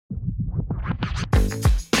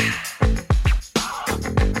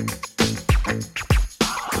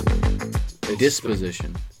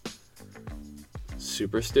Disposition.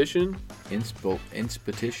 Superstition?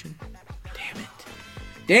 Inspiration?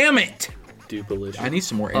 Damn it! Dupilition. I need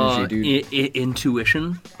some more energy, dude.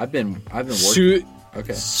 Intuition. I've been working.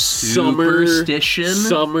 Okay. Superstition.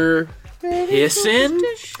 Summer pissing?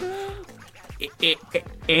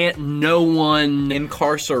 And no one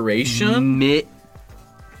Incarceration?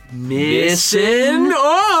 Missing?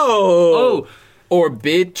 Oh! Or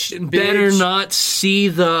bitch. Better not see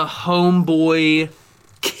the homeboy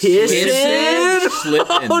Kissing?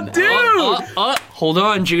 Slipping. Oh, dude! Hold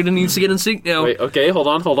on, Judah needs to get in sync now. Wait, okay, hold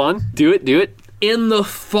on. Do it. In the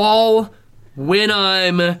fall, when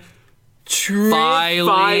I'm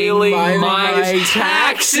filing my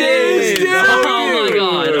taxes. Dude. Oh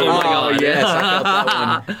my god. Yes, I felt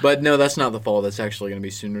that one. But no, that's not the fall. That's actually going to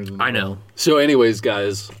be sooner than that. I know. So anyways,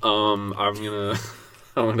 guys, I'm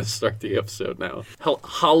gonna start the episode now.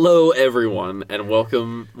 Hello, everyone, and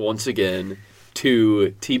welcome once again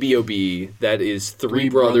to TBOB. That is Three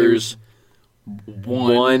Brothers,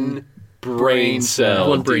 One Braincell.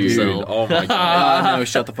 One Braincell. Dude, oh my god. No,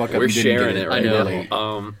 shut the fuck up. We're You didn't sharing get it right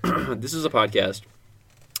I now. This is a podcast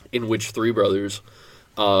in which three brothers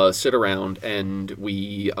sit around and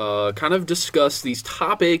we kind of discuss these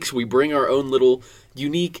topics. We bring our own little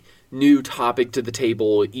unique new topic to the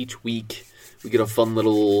table each week. We get a fun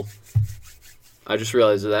little... I just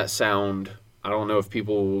realized that sound... I don't know if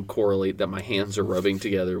people will correlate that my hands are rubbing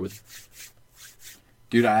together with...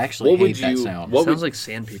 Dude, I actually hate that sound. It sounds like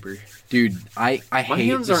sandpaper. Dude, I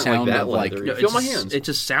hate the sound of like... No, feel my hands. It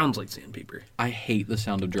just sounds like sandpaper. I hate the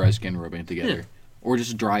sound of dry skin rubbing together. Yeah. Or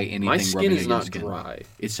just dry anything My rubbing skin is against not skin. dry.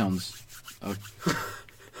 It sounds... Oh.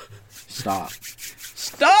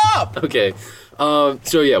 Stop! Okay.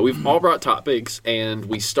 So yeah, we've all brought topics, and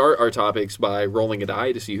we start our topics by rolling a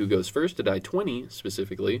die to see who goes first, a die 20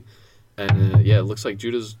 specifically. And yeah, it looks like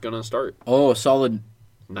Judah's gonna start. Oh, a solid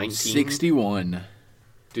 19. 61.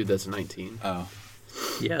 Dude, that's 19. Oh.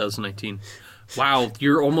 Yeah, that was 19. Wow,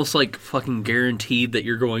 you're almost like fucking guaranteed that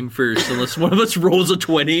you're going first unless one of us rolls a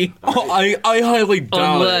 20. Oh, I highly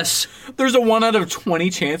doubt Unless... it. There's a 1 out of 20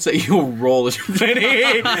 chance that you'll roll a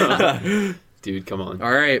 20. Dude, come on.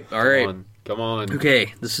 All right. Come on.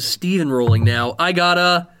 Okay, this is Steven rolling now. I got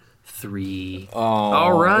a 3. Oh.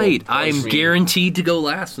 All right, I'm me. guaranteed to go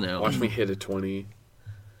last now. Watch me hit a 20.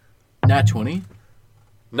 Not 20?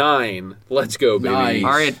 9. Let's go, baby. Nice.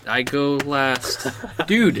 All right, I go last.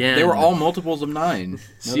 Dude, Again. they were all multiples of 9. No, they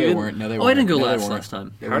Steven? weren't. No, they Oh, weren't. I didn't go No, they last weren't. last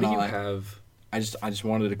time. They How were do you not. have... I just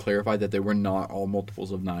wanted to clarify that they were not all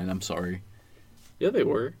multiples of 9. I'm sorry. Yeah, they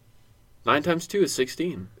were. 9 times 2 is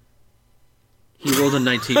 16. He rolled a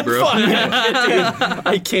 19, bro.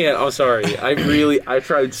 I can't. I'm sorry. I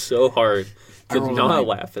tried so hard to not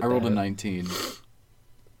laugh at that. I rolled a 19.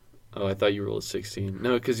 Oh, I thought you rolled a 16.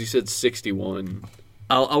 No, because you said 61.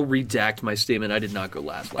 I'll redact my statement. I did not go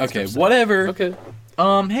last Okay, time. whatever. Okay.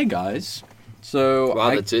 Hey guys. So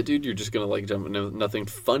Wow, that's it, dude? You're just gonna, like, jump... No, nothing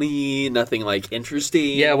funny, nothing, like,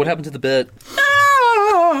 interesting? Yeah, what happened to the bit?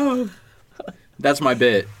 That's my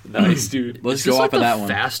bit. Nice, dude. Let's Is go this off like of the that one.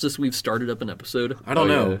 fastest we've started up an episode? I don't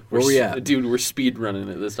know. Yeah. Where we at? Dude, we're speed running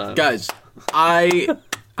it this time. Guys, I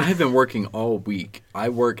have been working all week. I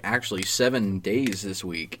work actually 7 days this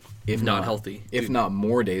week. If Not healthy. If not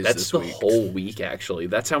more days That's this the week. whole week, actually.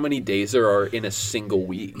 That's how many days there are in a single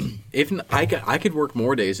week. I could work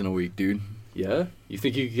more days in a week, dude. Yeah? You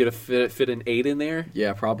think you could get fit an 8 in there?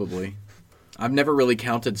 Yeah, probably. I've never really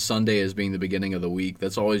counted Sunday as being the beginning of the week.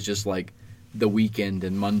 That's always just like the weekend,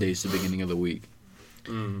 and Monday's the beginning of the week.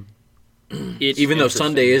 Even though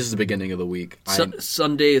Sunday is the beginning of the week.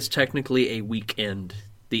 Sunday is technically a weekend.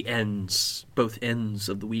 Both ends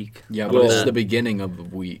of the week. Yeah, but it's the beginning of the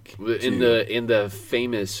week. In the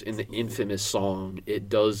infamous song, it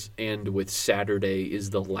does end with Saturday is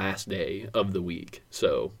the last day of the week.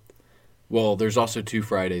 So, well, there's also 2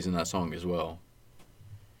 Fridays in that song as well.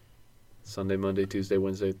 Sunday, Monday, Tuesday,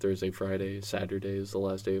 Wednesday, Thursday, Friday, Saturday is the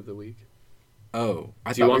last day of the week. Oh,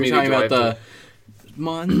 I Do you thought want we me were to talking about drive the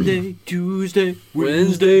Monday, Tuesday,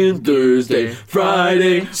 Wednesday and Thursday,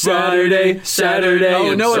 Friday, Saturday,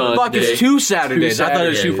 Oh and no! Sunday. Fuck, it's 2 Saturdays. I thought it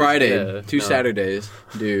was 2 Saturdays. Fridays. Yeah, 2 no. Saturdays,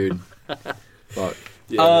 dude. Fuck.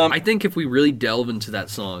 Yeah. I think if we really delve into that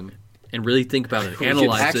song and really think about it,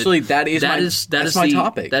 analyze Actually, it, that is my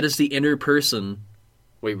topic. That is the inner person.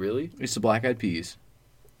 Wait, really? It's the Black Eyed Peas.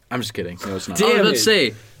 I'm just kidding. No, it's not. Damn Let's it.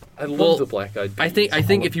 say. I love Well, the Black Eyed Peas. I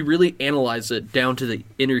think if you really analyze it down to the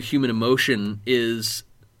inner human emotion is,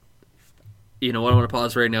 you know what, I want to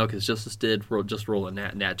pause right now because Justice did roll a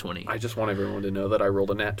nat 20. I just want everyone to know that I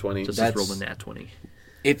rolled a nat 20. Justice rolled a nat 20.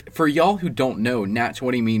 If for y'all who don't know, nat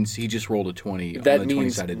 20 means he just rolled a 20 That on the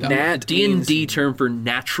means 20-sided die. nat D&D term for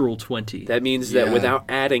natural 20. That means that Yeah. without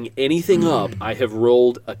adding anything up, I have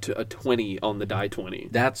rolled a 20 on the die 20.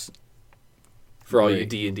 That's For all you great.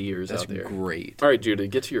 D&Ders That's out there. great. All right, Judah,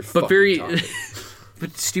 get to your But fucking very... topic.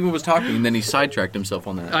 But Steven was talking, and then he sidetracked himself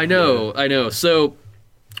on that. I know. So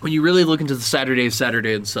when you really look into the Saturday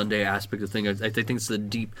and Sunday aspect of things, I think it's the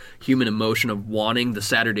deep human emotion of wanting the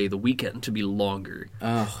Saturday, the weekend, to be longer.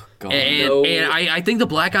 Oh, God. And I think the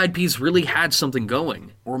Black Eyed Peas really had something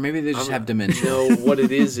going. Or maybe they just have dementia. No, what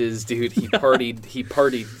it is, dude, he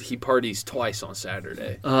parties twice on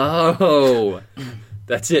Saturday. Oh.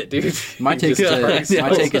 That's it, dude. My take is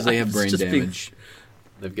they have It's brain just being- damage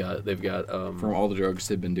They've got from all the drugs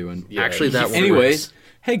they've been doing. yeah, Actually, that works. Anyways,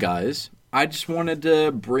 hey guys, I just wanted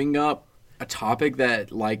to bring up a topic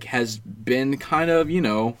that has been kind of,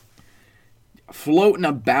 floating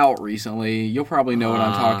about recently. You'll probably know what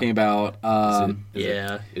I'm talking about.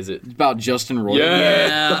 Is it? It's about Justin Roiland.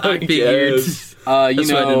 Yeah, I figured. Yes. That's why I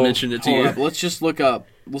didn't mention it to hold you. up, let's just look up.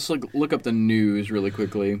 Let's look up the news really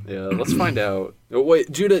quickly. Yeah, let's find out. Oh, wait,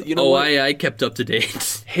 Judah, you know what? I kept up to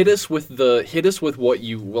date. Hit us with what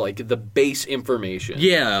you like, the base information.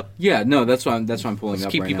 Yeah, Yeah, no, that's what I'm pulling let's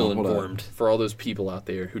up keep right people now. Hold up. informed. For all those people out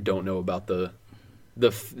there who don't know about the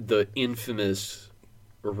infamous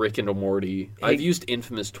Rick and Morty. I've used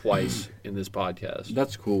infamous twice in this podcast.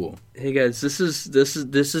 That's cool. Hey guys, this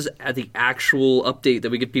is at the actual update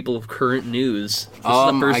that we give people of current news. This is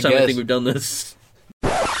the first time I guess- think we've done this.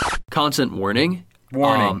 Content warning.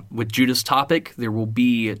 Warning. With Judah's topic, there will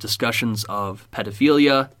be discussions of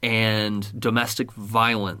pedophilia and domestic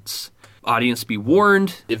violence. Audience be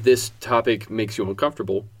warned. If this topic makes you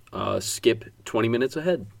uncomfortable, skip 20 minutes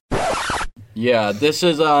ahead. Yeah, this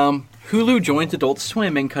is Hulu joins Adult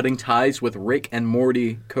Swim in cutting ties with Rick and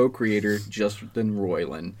Morty co-creator Justin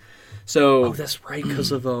Roiland. So Oh, that's right,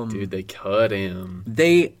 because of Dude, they cut him.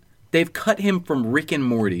 they've cut him from Rick and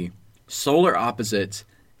Morty, Solar Opposites,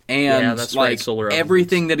 and Yeah, that's right, Solar Opposites.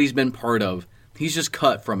 everything that he's been part of. He's just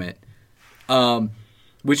cut from it.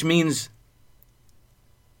 Which means,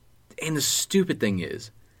 and the stupid thing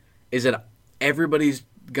is that everybody's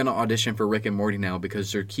gonna audition for Rick and Morty now because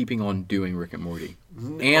they're keeping on doing Rick and Morty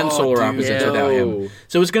and Solar dude, Opposites no. without him.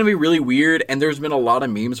 So it's gonna be really weird. And there's been a lot of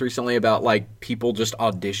memes recently about people just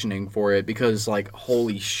auditioning for it because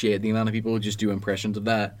holy shit, the amount of people who just do impressions of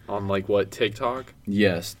that. On what, TikTok?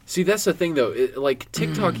 Yes, See, that's the thing though.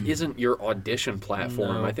 TikTok isn't your audition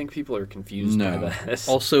platform. No. I think people are confused No. by that.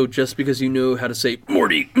 also just because you know how to say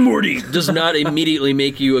Morty does not immediately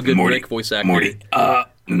make you a good Rick voice actor.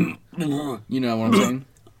 you know what I'm saying?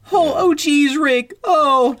 Oh, geez, Rick.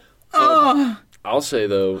 Oh. I'll say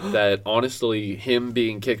though that honestly, him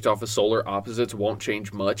being kicked off of Solar Opposites won't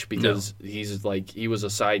change much because he was a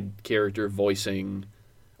side character voicing,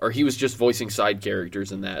 or he was just voicing side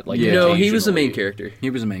characters in that. Yeah. No, he was the main occasionally. character. He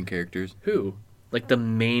was the main character. Who? Like the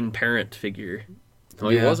main parent figure. No,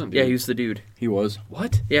 he Yeah. wasn't. Dude. Yeah, he was the dude. He was.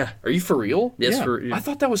 What? Yeah. Are you for real? Yes, Yeah. I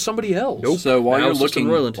thought that was somebody else. Nope. So while That you're was Justin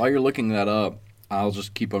Roiland. looking that up, I'll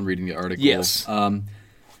just keep on reading the article. Yes.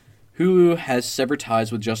 Hulu has severed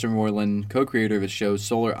ties with Justin Roiland, co-creator of his shows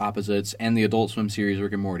Solar Opposites and the Adult Swim series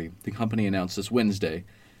Rick and Morty. The company announced this Wednesday.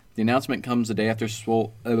 The announcement comes the day after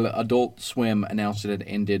Adult Swim announced it had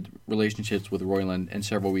ended relationships with Roiland in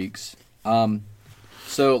several weeks.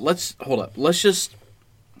 So let's hold up. Let's just.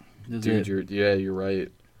 Dude, you're right.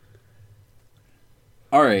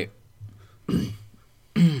 All right.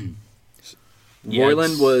 Yeah, Roiland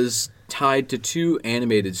it's- was tied to 2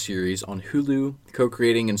 animated series on Hulu,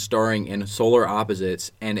 co-creating and starring in Solar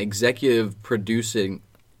Opposites and executive producing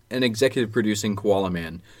Koala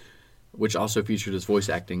Man, which also featured his voice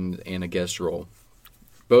acting and a guest role.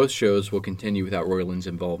 Both shows will continue without Roiland's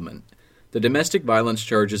involvement. The domestic violence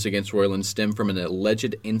charges against Roiland stem from an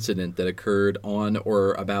alleged incident that occurred on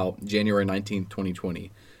or about January 19,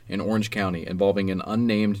 2020, in Orange County, involving an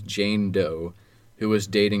unnamed Jane Doe who was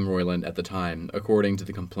dating Roiland at the time, according to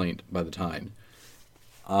the complaint by the Time.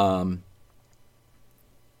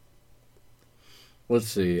 Let's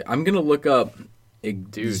see. I'm going to look up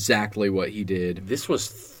exactly what he did. This was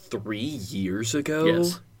 3 years ago.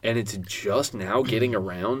 Yes. And it's just now getting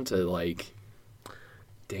around to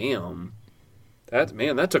damn.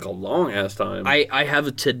 That took a long ass time. I have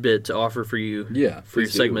a tidbit to offer for you. Yeah, For your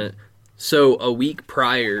please do. segment. So a week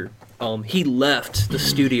prior, he left the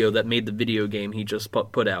studio that made the video game he just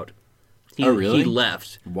put out. Oh, really? He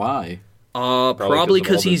left. Why? Probably of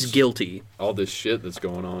because all he's this- guilty. All this shit that's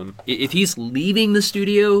going on. If he's leaving the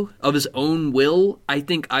studio of his own will, I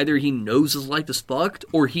think either he knows his life is fucked,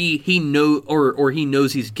 or he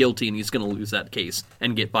knows he's guilty and he's going to lose that case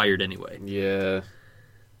and get fired anyway. Yeah.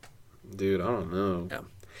 Dude, I don't know. Yeah.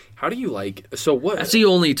 How do you like... So what... That's the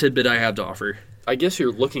only tidbit I have to offer. I guess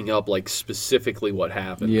you're looking up, like, specifically what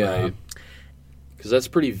happened, Yeah. right? Because that's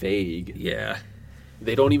pretty vague. Yeah.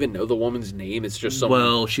 They don't even know the woman's name. It's just someone...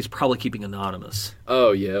 Well, she's probably keeping anonymous.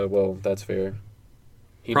 Oh, yeah. Well, that's fair.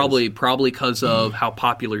 He Probably knows- because of how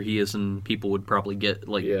popular he is, and people would probably get,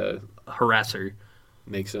 like, Yeah. harass her.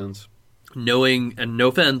 Makes sense. Knowing, and no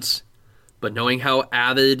offense, but knowing how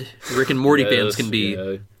avid Rick and Morty fans Yes, can be,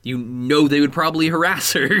 yeah. you know they would probably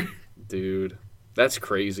harass her. Dude. That's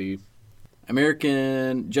crazy.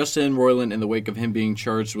 American Justin Roiland in the wake of him being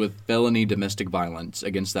charged with felony domestic violence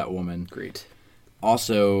against that woman. Great.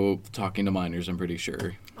 Also talking to minors, I'm pretty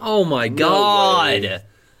sure. Oh my No god!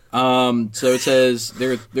 way. So it says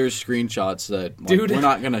there's screenshots that like, Dude, we're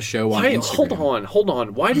not gonna show on Why, Instagram. hold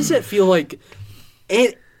on. Why does it feel like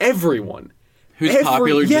everyone... Who's Every-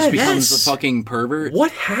 popular yes. just becomes a fucking pervert?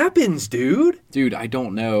 What happens, dude? Dude, I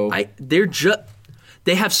don't know.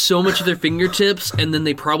 They have so much at their fingertips, and then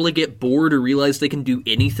they probably get bored or realize they can do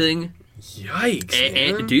anything. Yikes,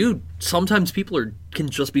 And, man. dude, sometimes people can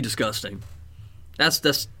just be disgusting.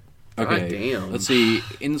 That's Okay, damn. let's see.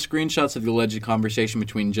 In the screenshots of the alleged conversation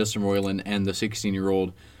between Justin Roiland and the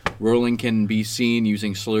 16-year-old, Roiland can be seen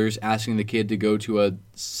using slurs, asking the kid to go to a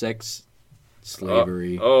sex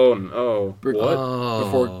slavery Oh, no. Ber- What?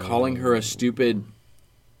 before calling her a stupid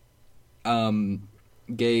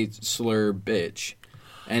gay slur bitch,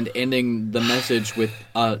 and ending the message with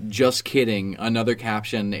just kidding. Another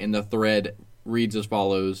caption in the thread reads as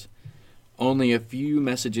follows: only a few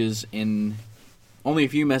messages in,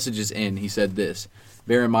 he said this.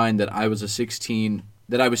 Bear in mind that I was 16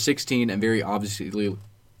 and very obviously...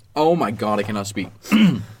 Oh my god, I cannot speak.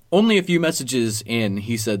 Only a few messages in,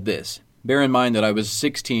 he said this. Bear in mind that I was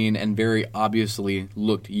 16 and very obviously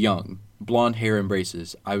looked young. Blonde hair and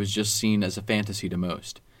braces. I was just seen as a fantasy to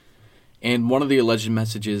most. In one of the alleged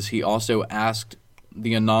messages, he also asked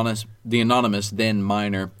the anonymous then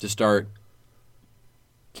minor to start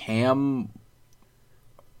cam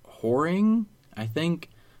whoring, I think,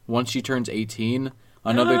 once she turns 18.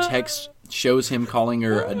 Another text shows him calling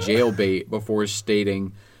her a jailbait before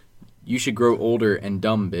stating, "You should grow older and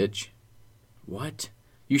dumb bitch." What?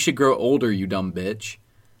 You should grow older, you dumb bitch.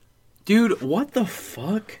 Dude, what the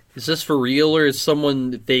fuck? Is this for real, or is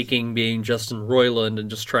someone faking being Justin Roiland and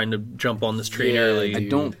just trying to jump on this train Yeah, early? I dude.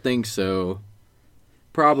 don't think so.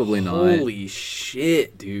 Probably not. Holy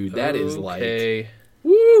shit, dude. That is like... Okay.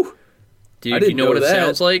 Woo! Dude, I didn't you know know what it that.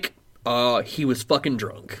 sounds like? He was fucking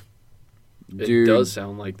drunk. It Dude. does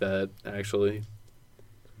sound like that, actually.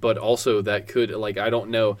 But also, that could, like, I don't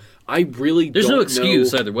know. I really There's don't no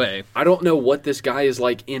excuse know. either way. I don't know what this guy is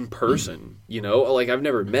like in person, you know? Like, I've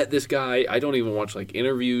never met this guy. I don't even watch, like,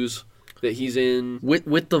 interviews that he's in.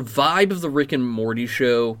 With the vibe of the Rick and Morty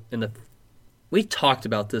show, and we talked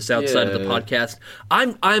about this outside of the Yeah. podcast.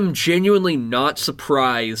 I'm genuinely not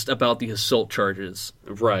surprised about the assault charges.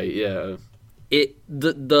 Right, yeah.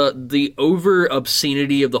 The over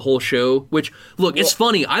obscenity of the whole show, which look, it's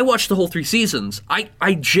funny. I watched the whole 3 seasons.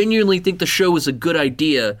 I genuinely think the show is a good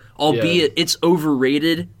idea, albeit it's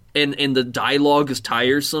overrated and the dialogue is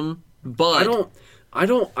tiresome. But I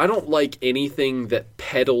don't like anything that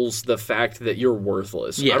peddles the fact that you're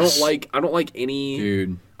worthless. Yes. I don't like any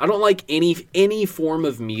Dude. I don't like any form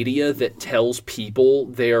of media that tells people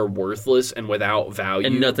they are worthless and without value.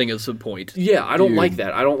 and nothing is the point. Yeah, I don't Dude. like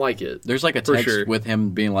that. I don't like it. There's like a For text sure. with him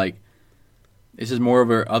being like, "This is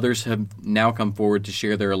moreover, others have now come forward to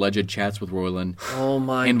share their alleged chats with Roiland." Oh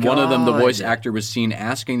my And god! one of them, the voice actor, was seen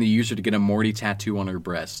asking the user to get a Morty tattoo on her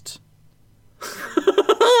breast.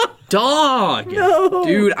 Dog.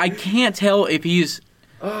 Dude, I can't tell if he's...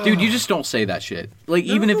 Dude, you just don't say that shit. Like,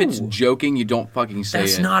 even if it's joking, you don't fucking say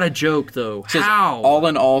That's it. not a joke, though. Says, How? all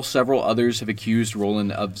in all, several others have accused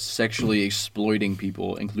Roiland of sexually exploiting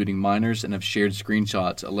people, including minors, and have shared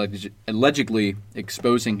screenshots allegedly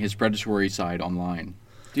exposing his predatory side online.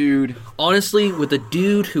 Dude. Honestly, with a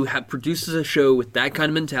dude who produces a show with that kind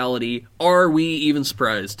of mentality, are we even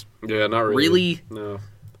surprised? Yeah, not really. Really? No.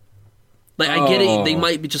 Like, I get it, they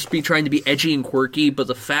might just be trying to be edgy and quirky, but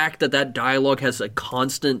the fact that dialogue has a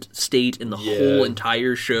constant state in the whole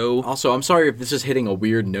entire show. Also, I'm sorry if this is hitting a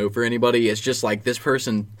weird note for anybody. It's just like this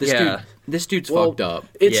dude's fucked up.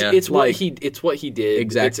 It's what he did.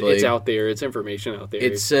 Exactly. It's out there. It's information out there.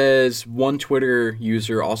 It says one Twitter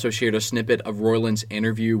user also shared a snippet of Roiland's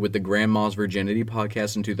interview with the Grandma's Virginity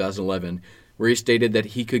podcast in 2011, where he stated that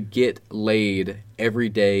he could get laid every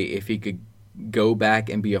day if he could go back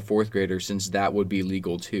and be a fourth grader, since that would be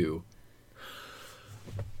legal too.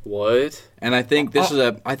 What? And I think this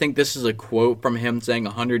is a quote from him saying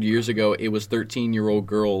 100 years ago it was 13-year-old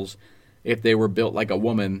girls, if they were built like a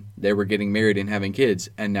woman, they were getting married and having kids,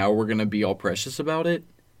 and now we're gonna be all precious about it.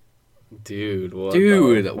 Dude,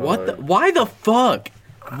 what? Why the fuck?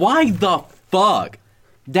 Why the fuck?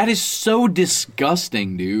 That is so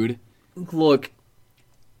disgusting, dude. Look,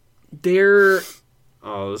 this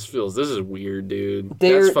is weird, dude.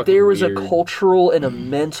 There was a cultural and a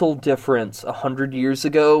mental difference 100 years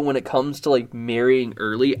ago when it comes to, like, marrying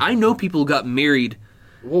early. I know people who got married,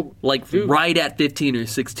 right at 15 or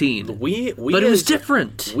 16. But it was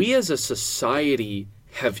different. We as a society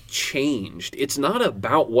have changed. It's not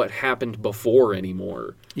about what happened before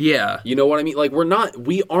anymore. Yeah. You know what I mean? Like,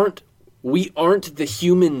 we aren't the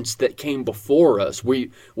humans that came before us.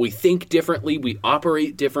 We think differently. We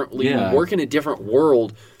operate differently. Yeah. We work in a different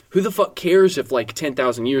world. Who the fuck cares if, like,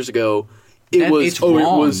 10,000 years ago it was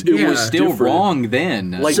still different. wrong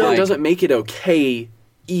then. Like, that doesn't make it okay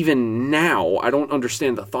even now. I don't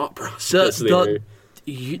understand the thought process there.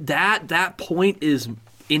 That point is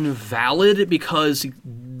invalid because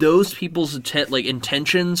those people's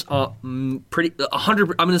intentions are pretty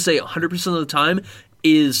 100. I'm going to say 100% of the time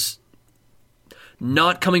is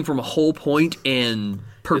not coming from a whole point and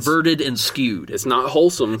perverted and skewed. It's not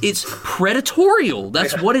wholesome. It's predatorial.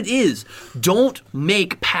 That's what it is. Don't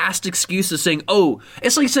make past excuses saying, oh,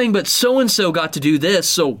 it's like saying, but so-and-so got to do this,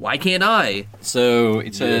 so why can't I? So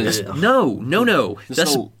it says... No.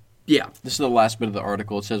 This is the last bit of the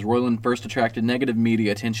article. It says, Roiland first attracted negative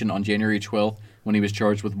media attention on January 12th when he was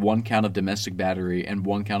charged with 1 count of domestic battery and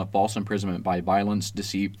 1 count of false imprisonment by violence,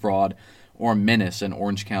 deceit, fraud, or menace in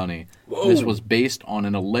Orange County. Whoa. This was based on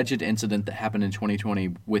an alleged incident that happened in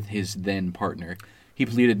 2020 with his then partner. He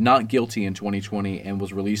pleaded not guilty in 2020 and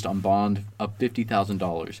was released on bond of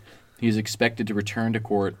 $50,000. He is expected to return to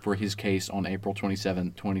court for his case on April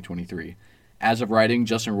 27, 2023. As of writing,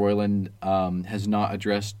 Justin Roiland has not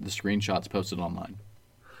addressed the screenshots posted online.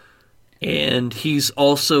 And he's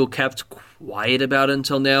also kept quiet about it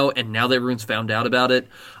until now, and now that everyone's found out about it,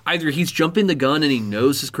 either he's jumping the gun and he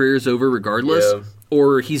knows his career is over regardless,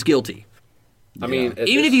 or he's guilty. I mean,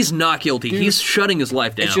 even if he's not guilty, he's shutting his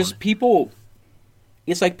life down. It's just people...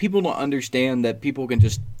 It's like people don't understand that people can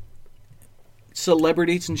just...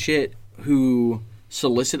 Celebrities and shit who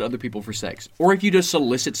solicit other people for sex, or if you just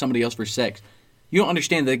solicit somebody else for sex, you don't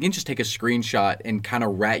understand that they can just take a screenshot and kind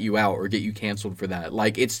of rat you out or get you canceled for that.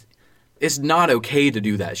 Like, it's not okay to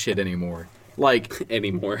do that shit anymore. Like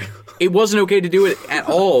anymore. It wasn't okay to do it at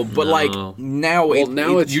all, but now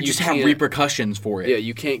you just have repercussions for it. Yeah,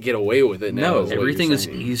 you can't get away with it now. No, everything is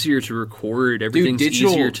easier to record. Everything's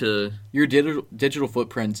easier to... Your digital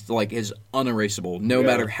footprint is unerasable, no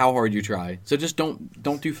matter how hard you try. So just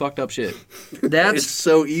don't do fucked up shit. It's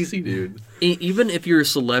so easy, dude. Even if you're a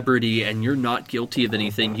celebrity and you're not guilty of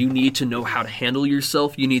anything, you need to know how to handle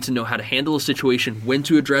yourself. You need to know how to handle a situation, when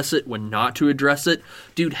to address it, when not to address it.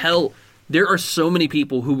 Dude, hell... There are so many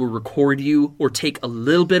people who will record you or take a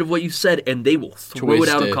little bit of what you said and they will throw it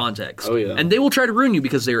out of context. Oh, yeah. And they will try to ruin you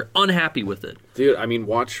because they're unhappy with it. Dude, I mean,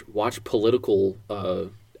 watch political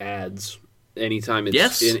ads anytime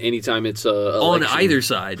it's anytime it's on either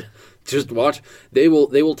side. Just watch. They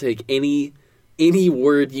will take any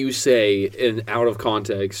word you say out of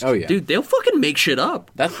context. Oh yeah, dude, they'll fucking make shit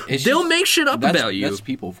up. They'll make shit up about you. That's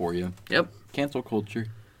people for you. Yep. Cancel culture.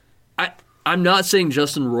 I'm not saying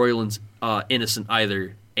Justin Roiland's innocent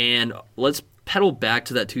either. And let's pedal back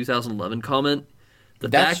to that 2011 comment. The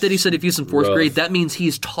fact that he said if he's in fourth grade, that means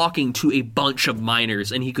he's talking to a bunch of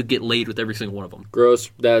minors and he could get laid with every single one of them. Gross.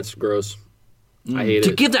 That's gross. I hate it.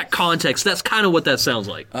 To give that context, that's kind of what that sounds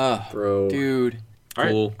like. Bro. Dude.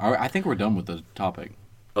 Cool. All right. I think we're done with the topic.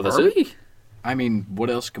 Oh, that's Are it? we? I mean, what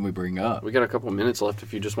else can we bring up? We got a couple minutes left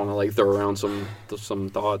if you just want to throw around some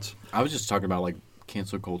thoughts. I was just talking about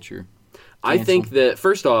cancel culture. I think that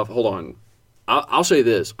first off, hold on. I'll say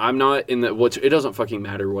this: I'm not in the it doesn't fucking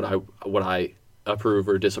matter what I approve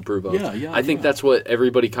or disapprove of. Yeah, I think that's what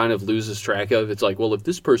everybody kind of loses track of. It's like, well, if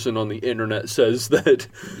this person on the internet says that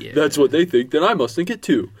that's what they think, then I must think it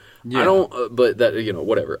too. Yeah. I don't, but that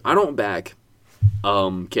whatever. I don't back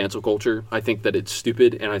cancel culture. I think that it's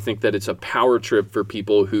stupid, and I think that it's a power trip for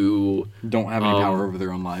people who don't have any power over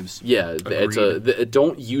their own lives. Yeah,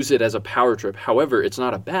 don't use it as a power trip. However, it's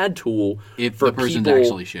not a bad tool if for the person's people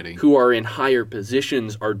actually shitty, who are in higher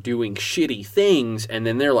positions are doing shitty things, and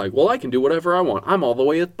then they're like, well, I can do whatever I want. I'm all the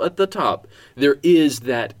way at the top. There is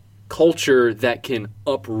that culture that can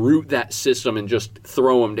uproot that system and just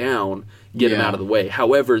throw them down, get them out of the way.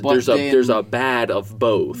 However, there's a bad of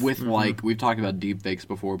both. With like we've talked about deep fakes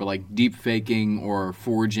before, but like deep faking or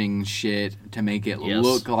forging shit to make it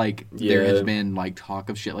look like there has been like talk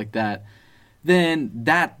of shit like that, then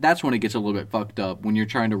that's when it gets a little bit fucked up when you're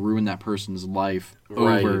trying to ruin that person's life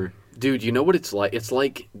over. Dude, you know what it's like? It's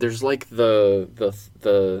like there's like the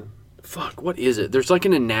fuck, what is it? There's like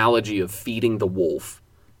an analogy of feeding the wolf.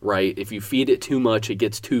 Right, if you feed it too much, it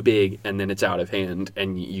gets too big, and then it's out of hand,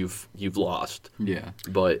 and you've lost. Yeah,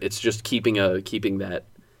 but it's just keeping that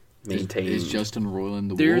maintained. Is Justin Roiland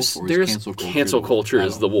the wolf, or is cancel culture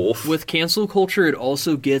is the wolf? With cancel culture, it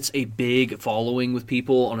also gets a big following with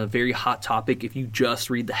people on a very hot topic. If you just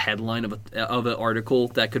read the headline of an article,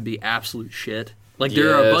 that could be absolute shit. Like,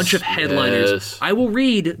 there are a bunch of headliners. Yes. I will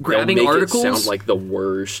read grabbing articles. It sound like the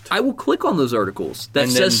worst. I will click on those articles that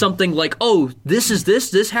says something like, oh,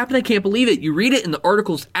 this happened, I can't believe it. You read it, and the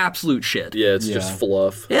article's absolute shit. Yeah, it's just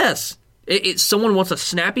fluff. Yes. Someone wants a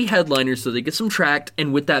snappy headliner so they get some tract,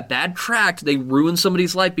 and with that bad tract, they ruin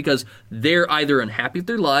somebody's life because they're either unhappy with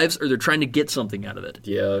their lives or they're trying to get something out of it.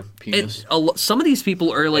 Yeah, penis. Some of these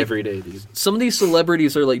people are like every day, dude. Some of these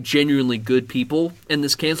celebrities are like genuinely good people, and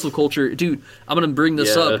this cancel culture, dude. I'm gonna bring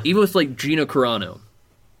this up, even with like Gina Carano.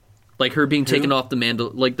 Like her being taken off the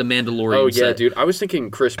Mandalorian. Oh yeah, set. dude. I was thinking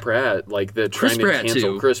Chris Pratt, like the trying to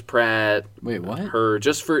cancel Chris Pratt. Wait, what? Her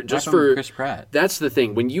just for Chris Pratt. That's the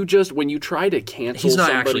thing. When you try to cancel, he's not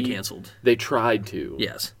somebody, actually canceled. They tried to.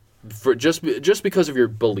 Yes. For just because of your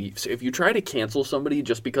beliefs. If you try to cancel somebody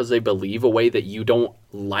just because they believe a way that you don't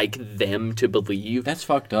like them to believe, that's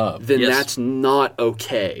fucked up. Then that's not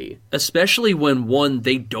okay. Especially when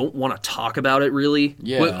they don't want to talk about it really.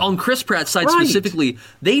 Yeah. On Chris Pratt's side specifically,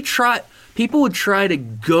 people would try to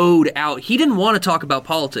goad out. He didn't want to talk about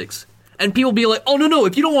politics. And people be like, "Oh no,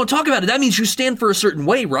 if you don't want to talk about it, that means you stand for a certain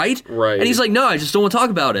way, right?" Right. And he's like, "No, I just don't want to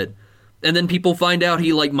talk about it." And then people find out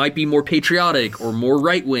he like might be more patriotic or more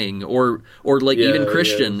right wing or like even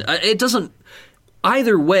Christian. Yeah. It doesn't.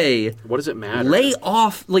 Either way, what does it matter? Lay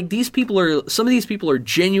off. Like some of these people are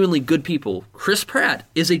genuinely good people. Chris Pratt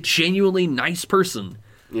is a genuinely nice person.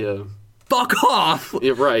 Yeah. Fuck off.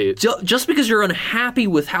 Yeah, right. Just because you're unhappy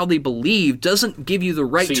with how they believe doesn't give you the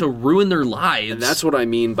right to ruin their lives. And that's what I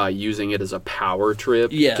mean by using it as a power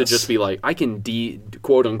trip. Yes. To just be like, I can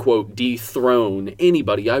quote unquote dethrone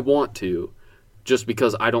anybody I want to, just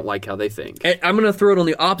because I don't like how they think. And I'm gonna throw it on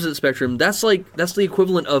the opposite spectrum. That's the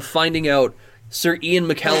equivalent of finding out Sir Ian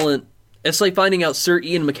McKellen. It's like finding out Sir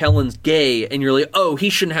Ian McKellen's gay, and you're like, oh, he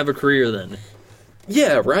shouldn't have a career then.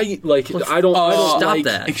 Yeah, right? Like, I don't stop like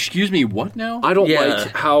that. Excuse me, what now? I don't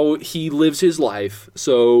like how he lives his life,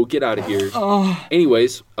 so get out of here.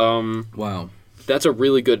 Anyways, wow. That's a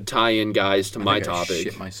really good tie-in, guys, to my topic.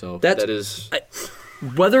 Shit myself. That is...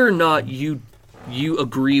 Whether or not you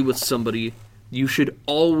agree with somebody, you should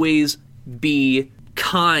always be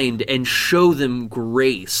kind and show them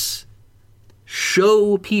grace.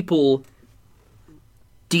 Show people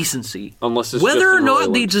decency. Unless it's whether or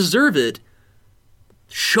not they deserve it,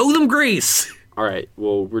 show them grace. All right.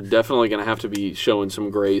 Well, we're definitely going to have to be showing some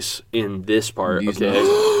grace in this part,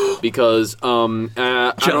 okay? Because I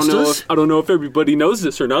don't know if everybody knows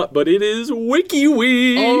this or not, but it is Wiki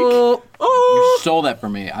Week. Oh, you stole that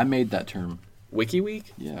from me. I made that term. Wiki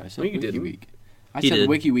Week? Yeah, I said Wiki Wiki Week. I said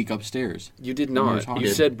Wiki Week upstairs. You did not. You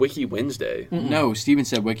said Wiki Wednesday. Mm-mm. No, Steven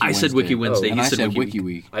said Wiki Wednesday. I said Wiki Wednesday. And I said Wiki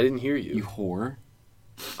Week. I didn't hear you. You whore.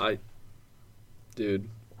 Dude.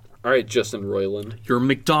 All right, Justin Roiland. You're a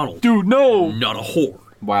McDonald. Dude, no. Not a whore.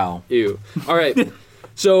 Wow. Ew. All right.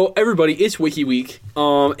 So, everybody, it's Wiki Week.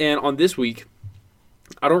 And on this week,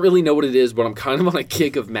 I don't really know what it is, but I'm kind of on a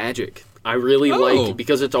kick of magic. I really like,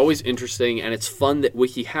 because it's always interesting, and it's fun that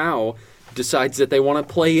WikiHow decides that they want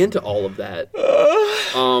to play into all of that.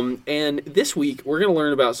 And this week, we're going to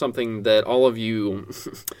learn about something that all of you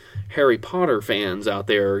Harry Potter fans out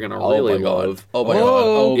there are going to really love. Oh my god.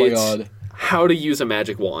 Oh my god. How to use a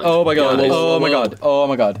magic wand. Oh my god. Oh my god. Oh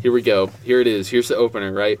my god. Here we go. Here it is. Here's the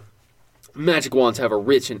opener, right? Magic wands have a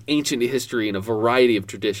rich and ancient history and a variety of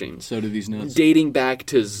traditions. So do these nuts. Dating back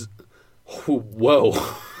to...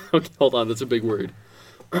 Whoa. Okay, hold on, that's a big word.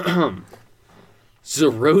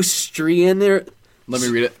 Zoroastrian there. Let me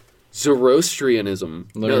read it. Zoroastrianism.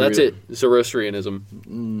 No, that's it.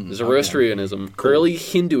 Zoroastrianism. Zoroastrianism. Okay. Cool. Early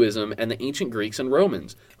Hinduism and the ancient Greeks and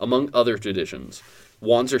Romans, among other traditions.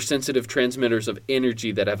 Wands are sensitive transmitters of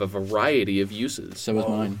energy that have a variety of uses. So is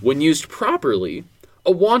mine. When used properly,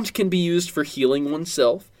 a wand can be used for healing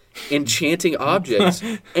oneself, enchanting objects,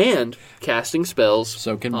 and casting spells.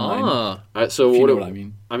 So can mine. All right, so If you what know do what I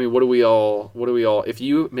mean. I mean, what do we all? If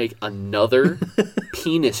you make another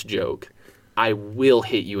penis joke, I will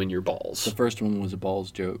hit you in your balls. The first one was a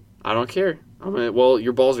balls joke. I don't care. Well,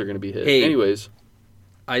 your balls are going to be hit. Hey. Anyways,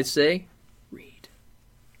 I say, read.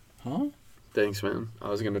 Huh? thanks, man. I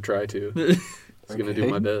was going to try to. I was going to do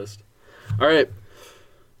Okay. my best. All right.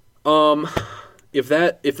 If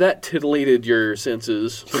that titillated your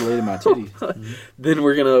senses, Titillated my titties. then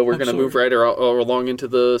we're gonna sorry. move right along into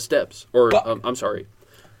the steps, or I'm sorry,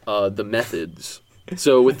 the methods.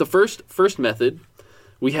 So with the first method,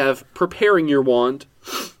 we have preparing your wand.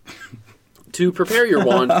 To prepare your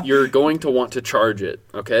wand, you're going to want to charge it.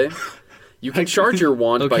 Okay, you can charge your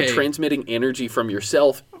wand by Okay. transmitting energy from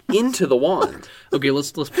yourself into the wand. Okay,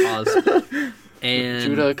 let's pause. And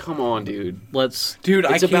Judah, come on, dude. let's. Dude,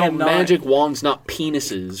 It's I about cannot. magic wands, not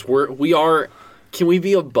penises. We are. Can we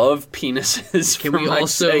be above penises? Can for we my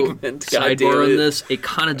also segment? God damn sidebar on it. this? It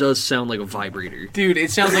kind of does sound like a vibrator. Dude, it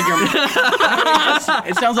sounds like you're.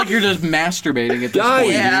 It sounds like you're just masturbating at this Guys,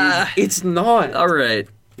 point. Yeah. it's not. All right,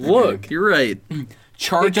 Look, you're right.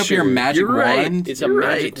 Charge up your Picture. magic You're right. wand. it's a You're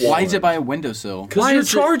magic right. wand. Why is it by a windowsill? Because Why you're is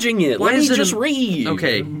it- charging it. why Let me is it just a- read.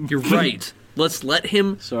 Okay, you're right. Let's let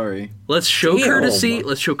him. Sorry. Let's show Damn. courtesy.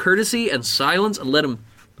 Let's show courtesy and silence, and let him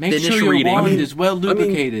Make finish sure your reading. wand is well I mean,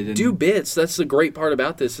 lubricated. and do bits. That's the great part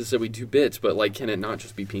about this is that we do bits, but like, can it not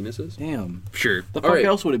just be penises? Damn. Sure. The All fuck right.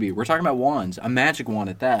 else would it be? We're talking about wands. A magic wand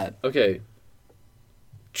at that. Okay.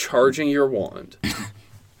 Charging your wand.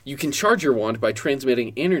 You can charge your wand by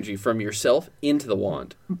transmitting energy from yourself into the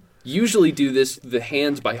wand. Usually do this the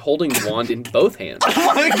hands by holding the wand in both hands.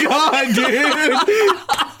 Oh my god, dude!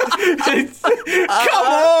 Come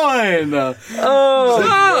on! Oh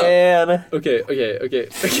man. Okay.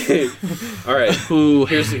 All right. Ooh.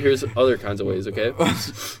 Here's other kinds of ways, okay?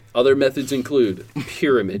 Other methods include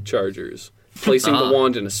pyramid chargers. Placing the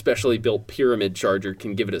wand in a specially built pyramid charger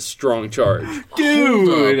can give it a strong charge.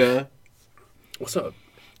 Dude! What's up?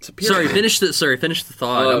 It's a pyramid. Finish the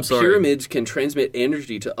thought. I'm sorry. Pyramids can transmit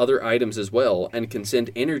energy to other items as well and can send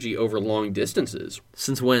energy over long distances.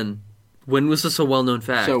 Since when? When was this a well-known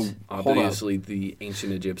fact? So, hold up. Obviously, the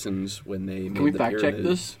ancient Egyptians, when they made Can we the fact check pyramids.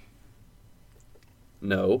 this?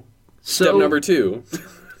 No. So- Step number 2.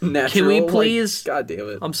 Natural, Can we please- God damn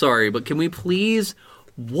it. I'm sorry, but can we please?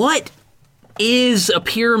 What is a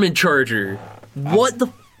pyramid charger? What the?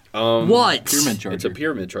 What? Pyramid charger. It's a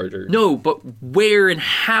pyramid charger. No, but where and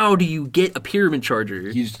how do you get a pyramid charger?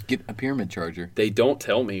 You just get a pyramid charger. They don't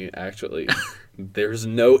tell me, actually. There's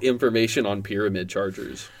no information on pyramid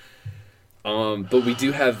chargers. But we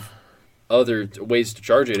do have other ways to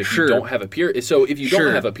charge it if Sure. you don't have a pyramid. So if you Sure.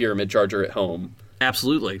 don't have a pyramid charger at home,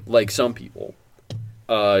 Absolutely. like some people,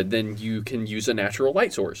 then you can use a natural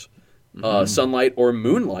light source. Sunlight or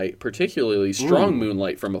moonlight, particularly strong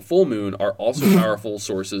moonlight from a full moon, are also powerful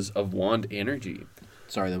sources of wand energy.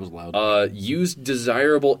 Sorry, that was loud. Use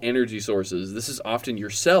desirable energy sources. This is often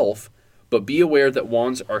yourself, but be aware that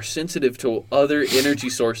wands are sensitive to other energy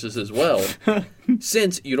sources as well.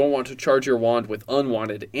 Since you don't want to charge your wand with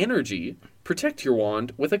unwanted energy, protect your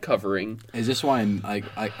wand with a covering. Is this why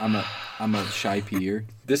I'm a shy peer?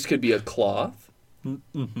 This could be a cloth,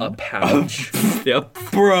 a pouch, Yep.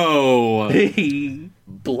 Bro!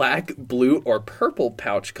 black, blue, or purple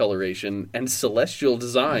pouch coloration, and celestial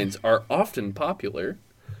designs are often popular.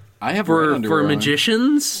 I have red For underwear on.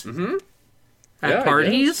 magicians Yeah, at I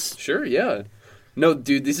parties. guess. Sure, yeah. No,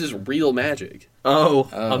 dude, this is real magic. Oh,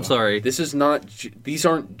 I'm sorry. This is not. These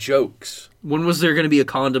aren't jokes. When was there going to be a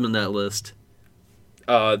condom in that list?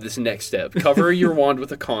 This next step: cover your wand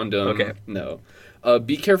with a condom. Okay. No.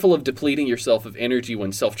 Be careful of depleting yourself of energy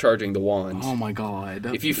when self-charging the wand. Oh my god.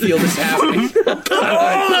 If you feel this happening,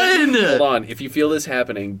 Fun! hold on. If you feel this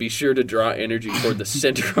happening, be sure to draw energy toward the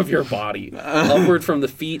center of your body, upward from the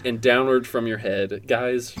feet and downward from your head,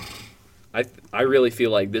 guys. I really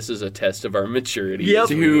feel like this is a test of our maturity. Yep. as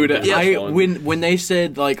we Dude, do this one. when they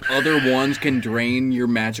said like other wands can drain your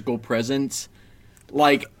magical presence,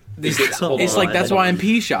 like Hold it's on, like that's hold why on. I'm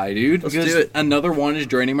pee shy, dude. Let's Because do it. another one is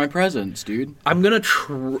draining my presence, dude. I'm gonna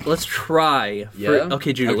let's try. Yeah?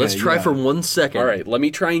 Okay, Judah. Okay, let's try yeah. for 1 second. All right, let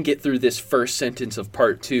me try and get through this first sentence of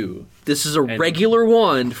part 2. This is a regular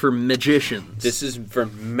wand for magicians. This is for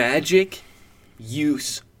magic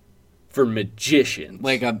use for magicians.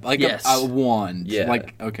 Like a Yes. a wand. Yeah.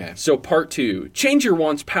 Like, okay. So part 2, change your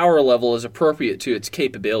wand's power level as appropriate to its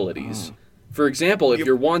capabilities. For example, if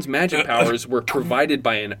your wand's magic powers were provided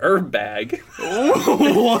by an herb bag.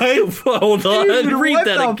 What? Hold on. Dude, Read what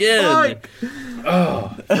that the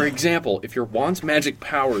again. For example, if your wand's magic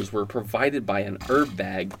powers were provided by an herb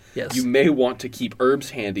bag, Yes. you may want to keep herbs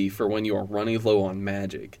handy for when you are running low on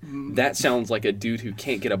magic. That sounds like a dude who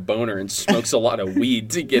can't get a boner and smokes a lot of weed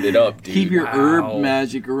to get it up, dude. Keep your herb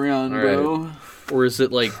magic around, All bro. Or is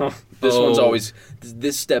it like... This one's always...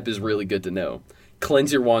 This step is really good to know.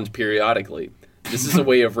 Cleanse your wand periodically. This is a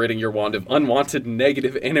way of ridding your wand of unwanted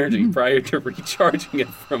negative energy prior to recharging it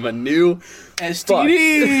from a new...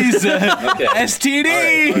 STDs! Okay.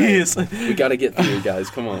 STDs! All right. We gotta get through it, guys.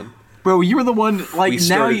 Come on. Bro, you were the one, like, We now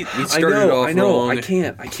started, you... we started off I know. wrong. I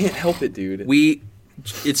can't help it, dude.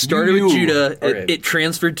 It started You with knew. Judah, Okay. it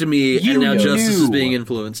transferred to me, You and now Justice is knew. being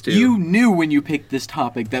influenced too. You knew when you picked this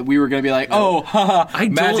topic that we were going to be like, oh, haha,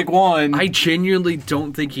 magic wand. I genuinely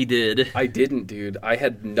don't think he did. I didn't, dude. I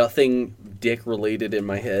had nothing dick related in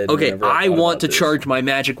my head. Okay, whenever I thought want about to this. charge my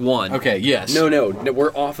magic wand. Okay, yes. No,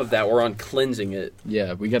 we're off of that. We're on cleansing it.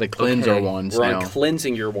 Yeah, we got to cleanse Okay. our wands We're now. on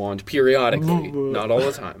cleansing your wand periodically, not all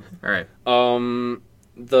the time. All right.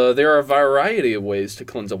 There are a variety of ways to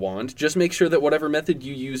cleanse a wand. Just make sure that whatever method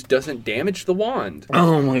you use doesn't damage the wand.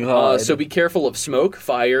 Oh my god. So be careful of smoke,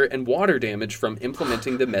 fire, and water damage from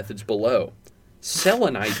implementing the methods below.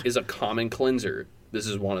 Selenite is a common cleanser. This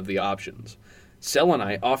is one of the options.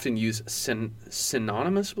 Selenite, often used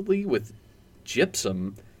synonymously with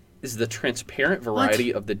gypsum, is the transparent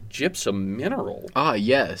variety of the gypsum mineral. Ah,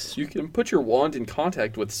 yes. You can put your wand in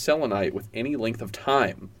contact with selenite with any length of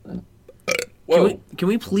time. Whoa. Can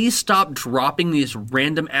we please stop dropping these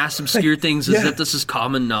random ass obscure things as if this is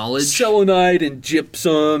common knowledge? Selenite and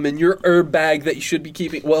gypsum and your herb bag that you should be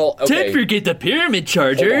keeping. Well, okay. Don't forget the pyramid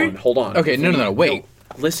charger. Hold on. Okay, no, wait.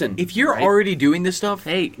 Listen. If you're right? already doing this stuff,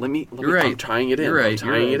 Hey, Let me. You're right. I'm tying it in. You're right, I'm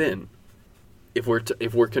tying you're it right. in.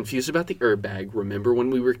 If we're confused about the herb bag, remember when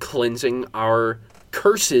we were cleansing our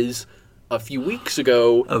curses a few weeks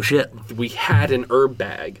ago? oh shit. We had an herb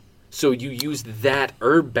bag, so you used that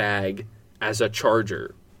herb bag as a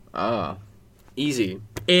charger. Easy.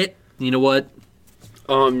 You know what?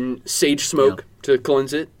 Sage smoke to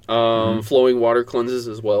cleanse it. Flowing water cleanses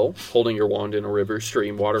as well. Holding your wand in a river,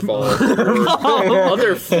 stream, waterfall, or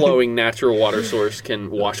other flowing natural water source can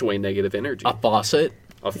wash away negative energy. a faucet.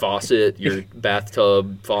 A faucet, your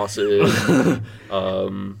bathtub faucet.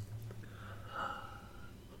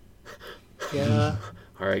 Yeah.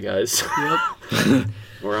 All right, guys. Yep.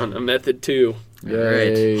 We're on method 2.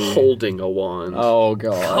 Yay. Holding a wand. Oh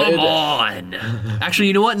god. Come on. Actually,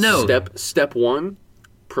 you know what? No. Step 1.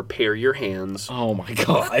 Prepare your hands. Oh my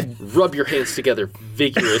god. Rub your hands together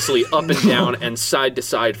vigorously up and down and side to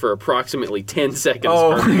side for approximately 10 seconds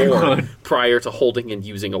Oh or my more God. prior to holding and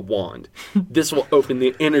using a wand. This will open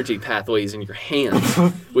the energy pathways in your hands,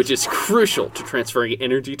 which is crucial to transferring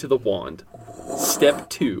energy to the wand. Step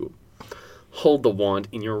 2. Hold the wand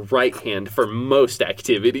in your right hand for most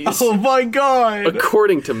activities. Oh my god.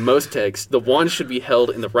 According to most texts, the wand should be held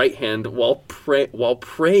in the right hand while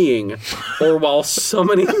praying or while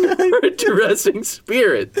summoning or addressing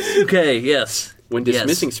spirits. Okay, yes. When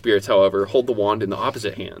dismissing spirits, however, hold the wand in the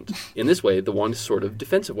opposite hand. In this way, the wand is sort of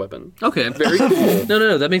defensive weapon. Okay. Very cool.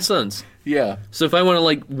 No, that makes sense. Yeah. So if I want to,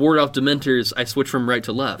 like, ward off Dementors, I switch from right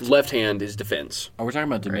to left. Left hand is defense. Are we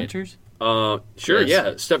talking about Dementors? Sure, Yes.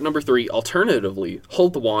 yeah. Step number 3, alternatively,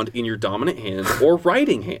 hold the wand in your dominant hand or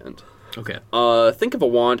writing hand. Okay. Think of a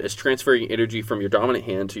wand as transferring energy from your dominant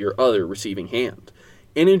hand to your other receiving hand.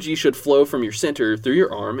 Energy should flow from your center through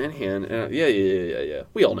your arm and hand. Yeah.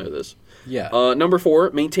 We all know this. Yeah. Number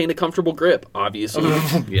 4, maintain a comfortable grip, obviously.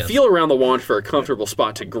 Yes. Feel around the wand for a comfortable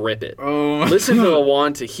spot to grip it. Oh. Listen to the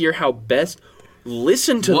wand to hear how best...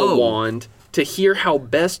 Listen to Whoa. the wand to hear how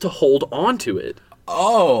best to hold on to it.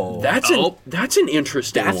 Oh. That's an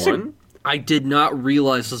interesting one. I did not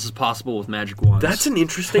realize this is possible with magic wands. That's an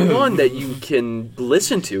interesting one that you can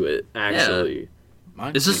listen to it, actually.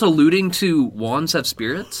 Is this alluding to wands have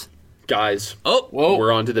spirits? Guys, Whoa.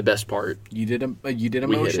 we're on to the best part. You did a We hit it.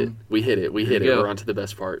 motion. We hit it. go. We're on to the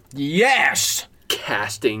best part. Yes.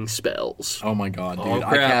 Casting spells. Oh my god, dude. Oh, I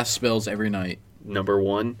crap. cast spells every night. Number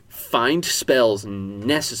 1, find spells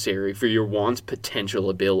necessary for your wand's potential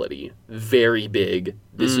ability. Very big.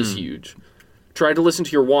 This is huge. Try to listen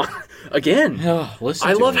to your wand again. Listen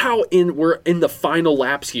I to love it. how we're in the final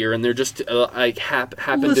laps here, and they're just like happen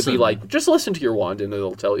to be Listen. like, just listen to your wand, and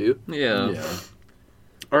it'll tell you. Yeah. Yeah.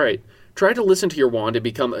 All right. Try to listen to your wand and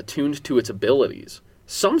become attuned to its abilities.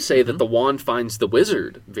 Some say that the wand finds the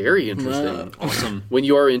wizard. Very interesting. Awesome. When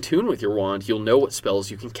you are in tune with your wand, you'll know what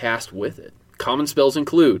spells you can cast with it. Common spells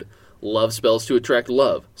include love spells to attract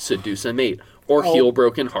love, seduce a mate, or heal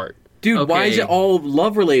broken heart. Dude, why is it all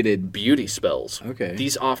love-related? Beauty spells. Okay.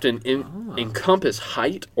 These often encompass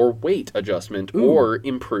height or weight adjustment or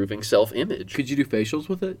improving self-image. Could you do facials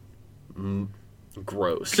with it?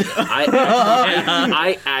 Gross.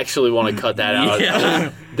 I actually want to cut that out.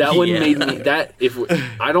 Yeah. That one made me...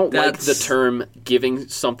 I don't like the term giving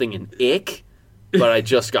something an ick, but I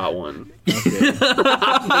just got one.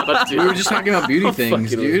 Okay. We were just talking about beauty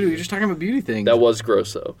things, dude. We were just talking about beauty things. That was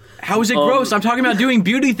gross, though. How is it gross? I'm talking about doing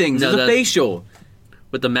beauty things. It's a facial.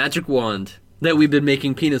 With the magic wand that we've been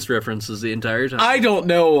making penis references the entire time. I don't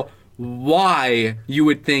know why you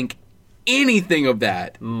would think anything of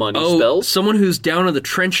that. Money spells? Someone who's down in the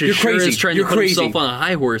trenches You're crazy. is trying You're to put crazy. himself on a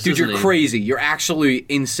high horse, Dude, isn't you're he? crazy. You're actually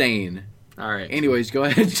insane. All right. Anyways, go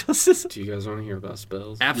ahead, Justice. Do you guys want to hear about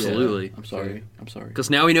spells? Absolutely. Yeah, I'm sorry. Because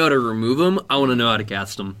now we know how to remove them, I want to know how to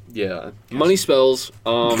cast them. Yeah. Money spells.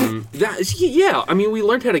 I mean, we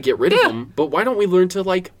learned how to get rid of them, but why don't we learn to,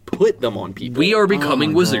 put them on people? We are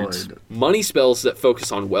becoming my wizards. God. Money spells that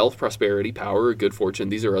focus on wealth, prosperity, power, or good fortune.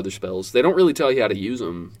 These are other spells. They don't really tell you how to use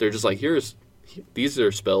them. They're just like, these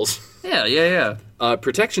are spells. Yeah.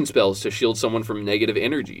 Protection spells to shield someone from negative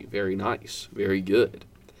energy. Very nice. Very good.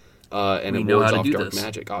 And We it know wards how to off do dark this.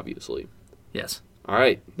 magic, obviously. Yes. All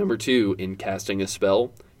right. Number 2, in casting a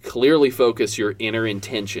spell, clearly focus your inner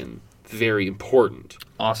intention. Very important.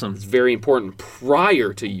 Awesome. It's very important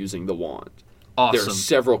prior to using the wand. There are Awesome.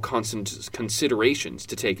 several considerations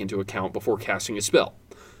to take into account before casting a spell.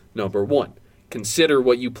 Number 1, consider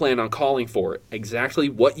what you plan on calling for, exactly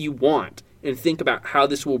what you want, and think about how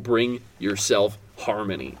this will bring yourself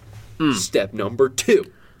harmony. Step number 2,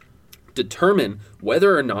 determine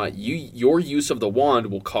whether or not your use of the wand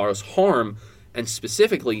will cause harm, and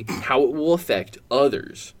specifically how it will affect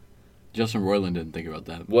others. Justin Roiland didn't think about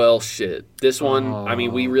that. Well, shit. This one, I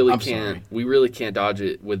mean, we really I'm can't. sorry. We really can't dodge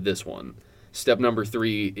it with this one. Step number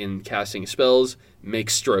 3 in casting spells: make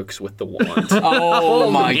strokes with the wand.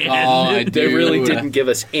 Oh my god, dude. They really didn't give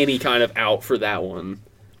us any kind of out for that one.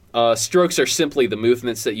 Strokes are simply the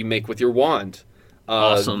movements that you make with your wand.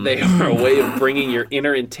 Awesome. They are a way of bringing your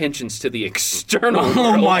inner intentions to the external world.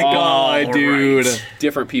 Oh my god, dude.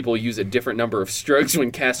 Different people use a different number of strokes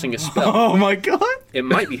when casting a spell. Oh my god. It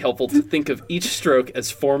might be helpful to think of each stroke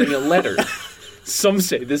as forming a letter. Some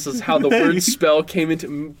say this is how the word spell came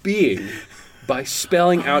into being, by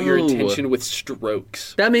spelling out your intention with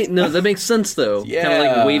strokes. That makes sense though. Yeah. Kind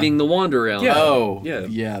of like waving the wand around. Yeah. Oh. Yeah.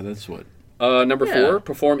 Yeah, that's what. Number Yeah. 4,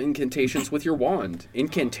 perform incantations with your wand.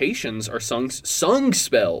 Incantations are sung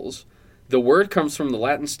spells. The word comes from the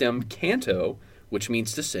Latin stem canto, which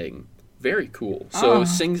means to sing. Very cool. So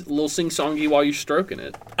sing a little sing-songy while you're stroking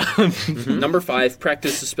it. Number 5,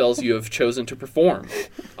 practice the spells you have chosen to perform.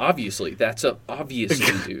 Obviously,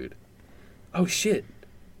 obviously, dude. Oh shit,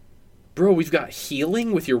 bro, we've got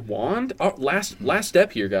healing with your wand. Oh, last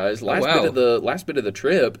step here, guys. Last bit of the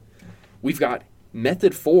trip. We've got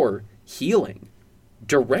method 4, healing.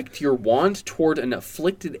 Direct your wand toward an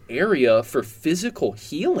afflicted area for physical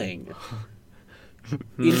healing.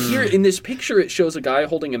 In this picture, it shows a guy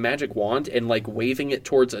holding a magic wand and waving it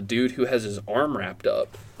towards a dude who has his arm wrapped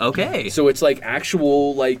up. Okay. So it's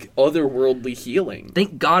actual otherworldly healing.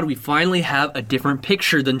 Thank God we finally have a different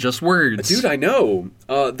picture than just words. Dude, I know.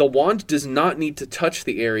 The wand does not need to touch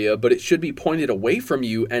the area, but it should be pointed away from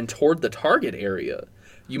you and toward the target area.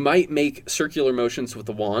 You might make circular motions with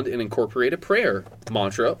the wand and incorporate a prayer,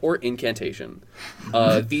 mantra, or incantation.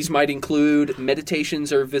 These might include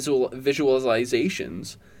meditations or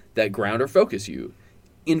visualizations that ground or focus you.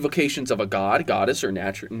 Invocations of a god, goddess, or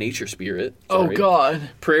nature spirit. Sorry. Oh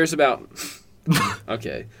god. Prayers about...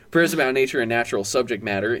 Okay. Prayers about nature and natural subject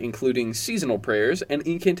matter, including seasonal prayers and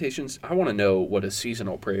incantations. I want to know what a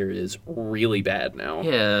seasonal prayer is really bad now.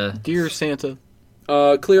 Yeah. Dear Santa.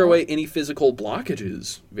 Clear away any physical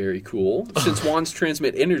blockages. Very cool. Since wands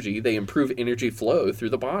transmit energy, they improve energy flow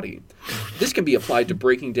through the body. This can be applied to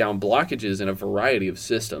breaking down blockages in a variety of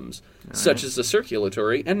systems, such as the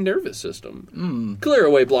circulatory and nervous system. Clear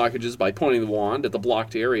away blockages by pointing the wand at the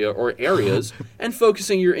blocked area or areas and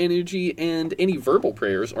focusing your energy and any verbal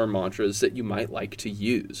prayers or mantras that you might like to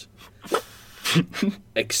use.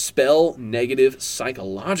 Expel negative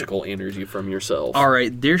psychological energy from yourself. All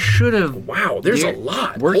right, there should have... Wow, there's a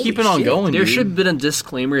lot. We're Holy keeping on shit. going, There dude. should have been a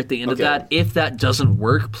disclaimer at the end of Okay. that. If that doesn't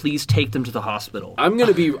work, please take them to the hospital. I'm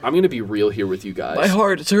gonna be real here with you guys. My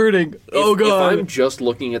heart is hurting. If I'm just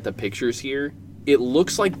looking at the pictures here, it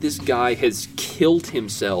looks like this guy has killed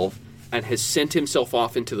himself and has sent himself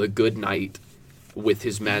off into the good night with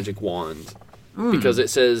his magic wand. Because it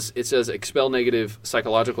says expel negative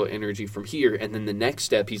psychological energy from here, and then the next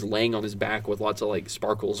step he's laying on his back with lots of like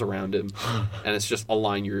sparkles around him, and it's just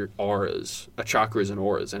align your auras, chakras and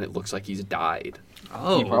auras, and it looks like he's died.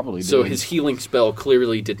 Oh, He probably did. So his healing spell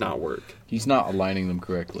clearly did not work. He's not aligning them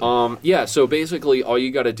correctly. Yeah, so basically all you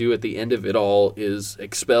got to do at the end of it all is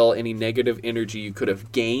expel any negative energy you could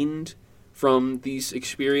have gained from these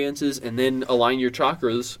experiences, and then align your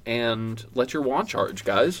chakras and let your wand charge,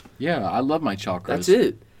 guys. Yeah, I love my chakras. That's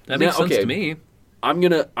it. that makes sense to me. I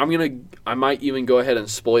might even go ahead and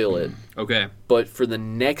spoil it. Okay. But for the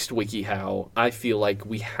next WikiHow, I feel like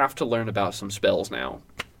we have to learn about some spells now.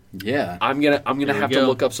 Yeah. I'm gonna have to go.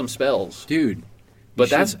 look up some spells. Dude. But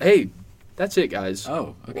that's it, guys.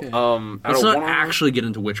 Oh, okay. Let's not actually get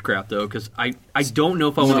into witchcraft, though, because I don't know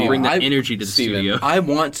if I want to bring that energy to the studio. I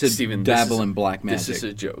want to Steven, dabble in black magic. This is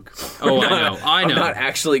a joke. Oh, I know. I'm not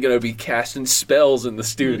actually going to be casting spells in the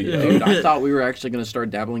studio. Dude, I thought we were actually going to start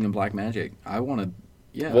dabbling in black magic. I want to,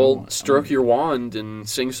 yeah. Well, stroke your wand and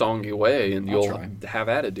sing-song your way, and you'll try. have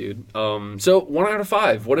at it, dude. So, 1 out of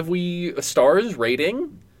 5. What have we... Stars?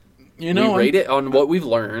 Rating? You know, we rate it on what we've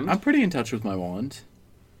learned. I'm pretty in touch with my wand.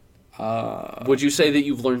 Would you say that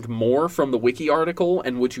you've learned more from the Wiki article,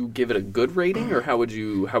 and would you give it a good rating, or how would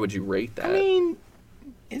you rate that? I mean,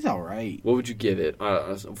 it's all right. What would you give it?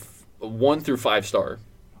 1 through 5 star.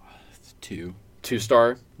 It's 2. 2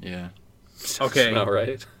 star. Yeah. Okay. All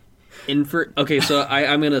right. Okay, so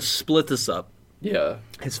I'm going to split this up. Yeah.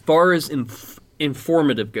 As far as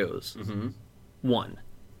informative goes, 1.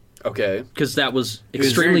 Okay. Because that was was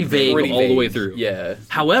extremely vague Pretty all the way vague. through. Yeah.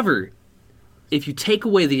 However, if you take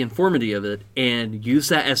away the informity of it and use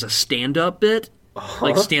that as a stand-up bit,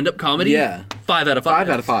 like stand-up comedy, Yeah. 5 out of 5. 5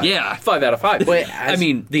 out of 5. Yeah. 5 out of 5. But I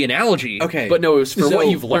mean, the analogy. okay. But no, it was for So- what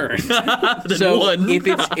you've learned. So one. if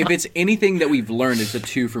it's anything that we've learned, it's a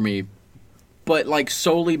 2 for me. But like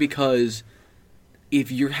solely because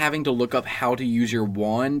if you're having to look up how to use your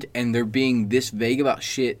wand and they're being this vague about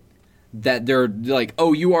shit that they're like,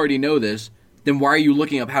 oh, you already know this, then why are you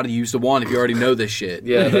looking up how to use the wand if you already know this shit?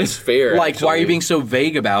 Yeah, that's fair. Like, why are you actually. being so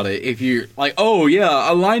vague about it if you're like, oh,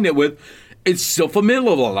 yeah, align it with, it's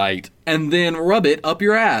self-familiar and then rub it up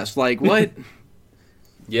your ass. Like, what?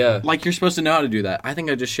 Yeah. Like, you're supposed to know how to do that. I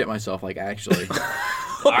think I just shit myself, like, actually.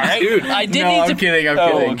 All right. Dude. I did No, need I'm to... kidding, I'm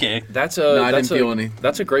Oh, kidding. okay. That's a No, I that's didn't feel any.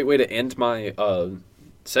 That's a great way to end my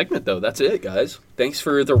segment, though. That's it, guys. Thanks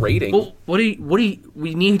for the rating. Well, we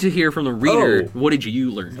need to hear from the reader. Oh. What did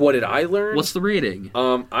you learn? What did I learn? What's the rating?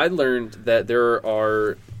 I learned that there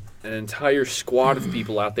are an entire squad of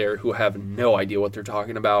people out there who have no idea what they're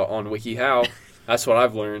talking about on WikiHow. That's what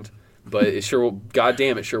I've learned. But it sure,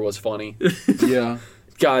 goddamn, it sure was funny. Yeah.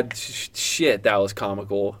 God, shit, that was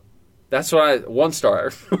comical. That's what 1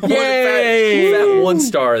 star. Yay! that 1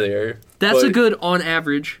 star there. That's But- a good, on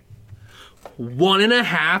average,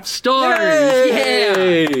 1.5 stars. Yeah.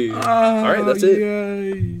 Yay! All right, that's it.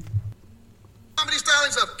 Yay. Comedy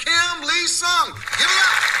stylings of Kim Lee Sung. Give it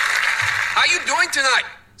up. How you doing tonight?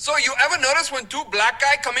 So you ever notice when 2 black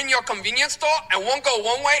guys come in your convenience store and one go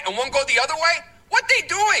one way and one go the other way? What they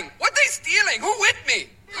doing? What they stealing? Who with me?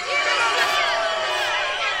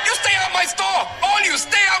 You stay out my store. All you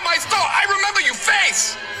stay out my store. I remember you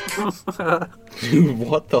face. Dude,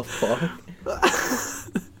 what the fuck?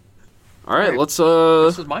 All right, let's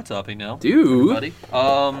This is my topic now. do. Everybody.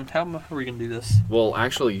 How are we gonna do this? Well,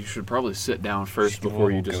 actually, you should probably sit down first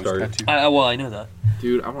before you just start. I know that.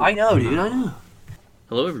 Dude, I know, dude. I know.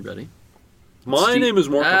 Hello, everybody. My name is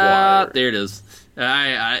Markiplier. There it is.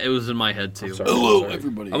 It was in my head too. Sorry, Hello, sorry.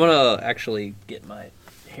 everybody. I'm gonna actually get my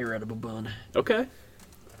hair out of a bun. Okay.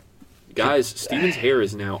 Guys, Steven's hair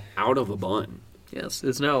is now out of a bun. Yes,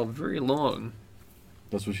 it's now very long.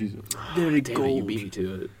 That's what she said. Very Damn it, you beat me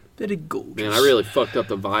to it. Very gorgeous. Man, I really fucked up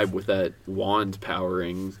the vibe with that wand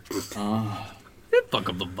powering. Didn't fuck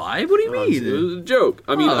up the vibe. What do you It mean? was a joke.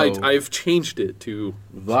 I mean, Oh. I've changed it to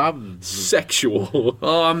Vibes. sexual.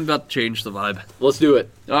 Oh, I'm about to change the vibe. Let's do it.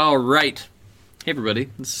 All right. Hey, everybody.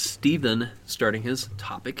 This is Steven starting his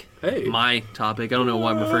topic. Hey. My topic. I don't know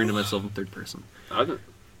why I'm referring to myself in third person. I don't-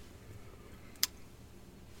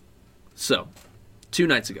 So, 2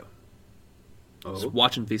 nights ago, I was Oh,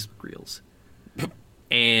 watching Facebook Reels.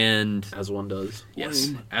 And, as one does. yes,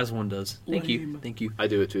 Lame. as one does. Thank you. Lame. Thank you. I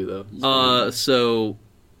do it too, though. So,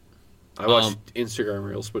 I watch Instagram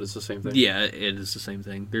Reels, but it's the same thing. yeah, it is the same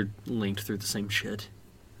thing. They're linked through the same shit.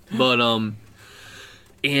 But,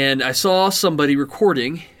 and I saw somebody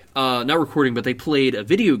recording, not recording, but they played a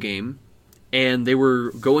video game, and they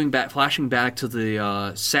were going back, flashing back to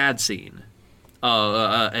the sad scene.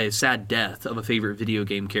 a sad death of a favorite video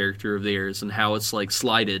game character of theirs, and how it's like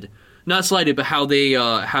slided. Not slighted, but how they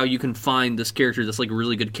how you can find this character that's like a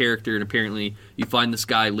really good character, and apparently you find this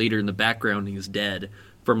guy later in the background and he's dead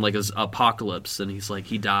from like his apocalypse, and he's like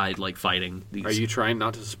he died like fighting these. Are you trying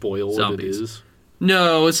not to spoil zombies. what it is?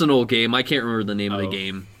 No, it's an old game. I can't remember the name of the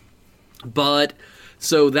game. But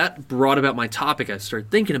so that brought about my topic. I started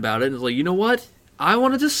thinking about it, and I was like, you know what? I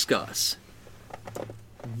want to discuss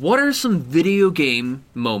what are some video game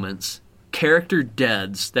moments, character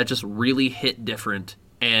deaths that just really hit different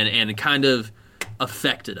and kind of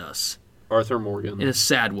affected us Arthur Morgan. in a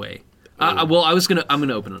sad way. Well, I'm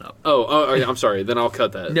gonna open it up. Oh, I'm sorry. Then I'll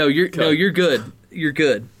cut that. No, you're good. You're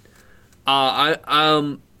good.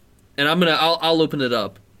 And I'll open it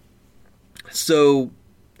up. So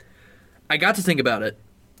I got to think about it,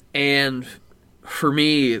 and for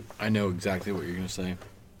me, I know exactly what you're going to say.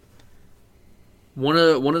 one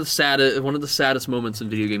of the saddest moments in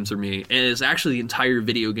video games for me, and it's actually the entire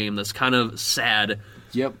video game that's kind of sad.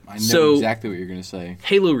 Yep, I know So- exactly what you're going to say.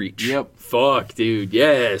 Halo Reach. Yep, Fuck, dude.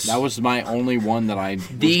 Yes. that was my only one that I was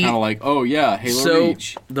The- kind of like, oh yeah, Halo So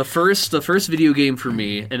Reach. the first video game for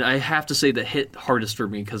me, and I have to say that hit hardest for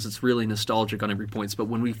me because it's really nostalgic on every point. But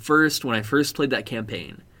when I first played that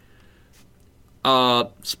campaign,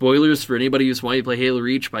 spoilers for anybody who's wanting to play Halo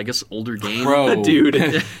Reach, but I guess older game. Bro,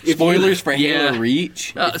 Dude. spoilers for Yeah. Halo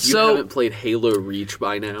Reach? If you So haven't played Halo Reach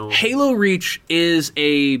by now, Halo Reach is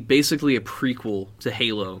basically a prequel to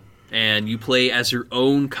Halo, and you play as your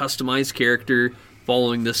own customized character,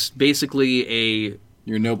 following this basically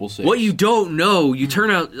Your Noble Six. what you don't know. You turn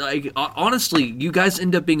out like honestly, you guys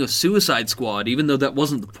end up being a Suicide Squad, even though that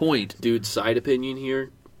wasn't the point. dude, side opinion here,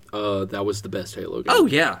 that was the best Halo game. Oh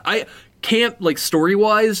yeah, I can't like story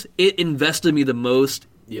wise, it invested me the most,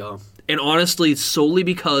 Yeah. and honestly, solely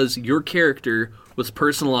because your character was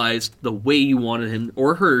personalized the way you wanted him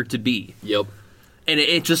or her to be. Yep. And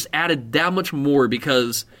it just added that much more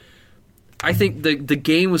because I think the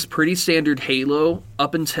game was pretty standard Halo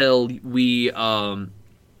up until we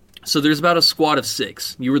so there's about a squad of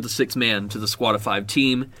 6. You were the 6th man to the squad of 5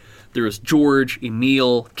 team. There was George,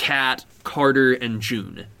 Emil, Kat, Carter, and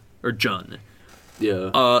Jun.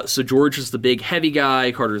 Yeah. So George is the big heavy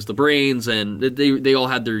guy, Carter's the brains, and they all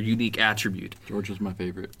had their unique attribute. George was my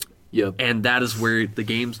favorite. Yep. And that is where the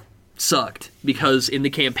game sucked, because in the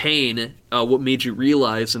campaign, what made you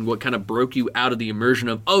realize and what kind of broke you out of the immersion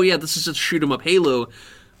of, oh yeah, this is just shoot 'em up Halo,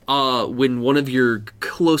 when one of the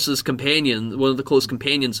close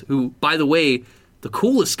companions, who, by the way, the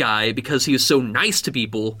coolest guy because he was so nice to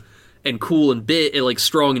people and cool and big, like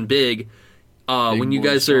strong and big, when you boy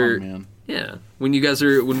guys strong, are, man. yeah, when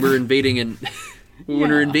we're invading and when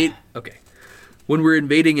we're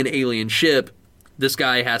invading an alien ship, this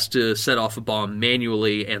guy has to set off a bomb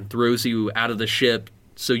manually and throws you out of the ship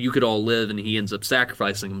so you could all live, and he ends up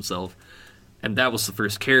sacrificing himself. And that was the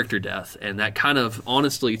first character death. And that kind of,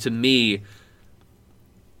 honestly, to me,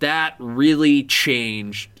 that really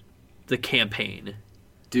changed the campaign.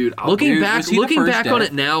 Dude, Looking was back he the first on death?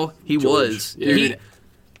 it now, he George, was. yeah. He-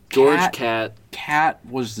 George, Cat. Cat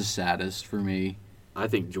was the saddest for me. I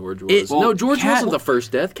think George was. Well, no, George Cat- wasn't the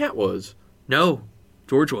first death. Cat was. no,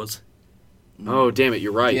 George was. Oh, damn it!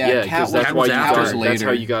 You're right. Yeah, Yeah, Cat because that's was why you after. got. was That's later.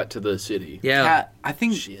 how you got to the city. Yeah. Cat, I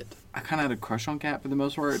think Shit. I kind of had a crush on Cat for the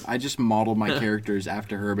most part. I just modeled my characters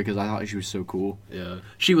after her because I thought she was so cool. Yeah.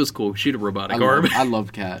 She was cool. She had a robotic I arm.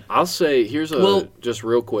 love Cat. I'll say here's a Well- just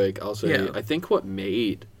real quick. I'll say Yeah. I think what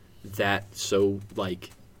made that so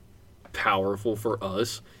like powerful for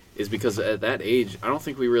us is because at that age I don't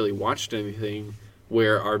think we really watched anything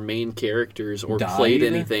where our main characters or played Died?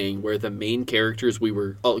 anything where the main characters we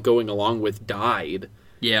were going along with died.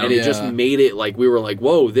 Yeah. And it just Yeah. made it like we were like,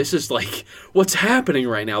 whoa, this is like what's happening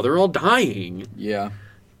right now. They're all dying. Yeah.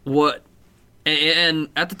 What and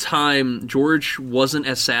at the time George wasn't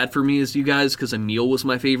as sad for me as you guys because Emil was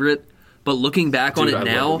my favorite, but looking back on Dude, it I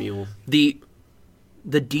now, love Emil.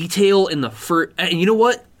 the detail in the first, and you know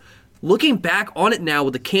what, looking back on it now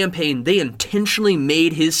with the campaign, they intentionally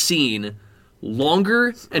made his scene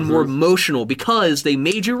longer and more emotional because they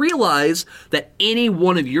made you realize that any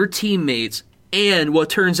one of your teammates and what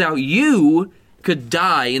turns out you could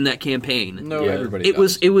die in that campaign. No, Yeah. everybody. It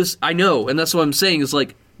was I know, and that's what I'm saying is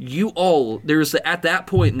like you all at that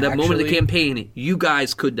point in that moment of the Actually- campaign, you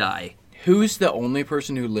guys could die. Who's the only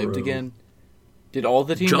person who lived again? Did all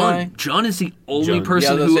the team die? John is the only John.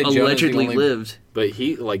 person Yeah, I was who gonna say John is the allegedly only- lived. But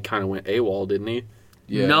he like kind of went AWOL, didn't he?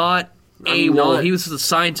 Yeah. Not I mean, AWOL. not- He was the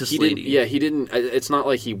scientist He lady. didn't. Yeah, he didn't. It's not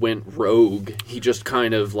like he went rogue. He just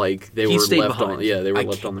kind of like they He were stayed left behind. on. Yeah, they were I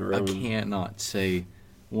left on their I own. can't not say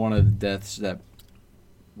one of the deaths that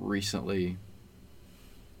recently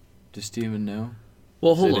Does Steven know?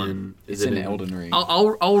 Well, hold on. It's in Elden Ring.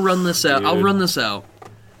 I'll run this out. Dude. I'll run this out.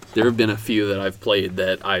 There have been a few that I've played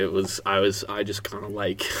that I just kind of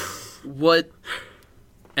like. What?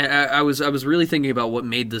 I was really thinking about what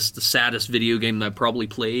made this the saddest video game that I probably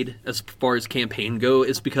played as far as campaign go.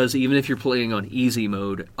 Is because even if you're playing on easy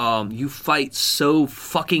mode, you fight so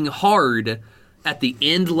fucking hard at the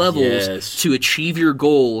end levels to achieve your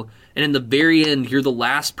goal. And in the very end, you're the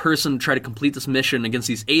last person to try to complete this mission against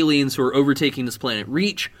these aliens who are overtaking this planet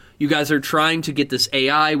Reach. You guys are trying to get this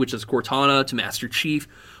AI, which is Cortana, to Master Chief,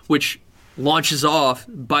 which launches off.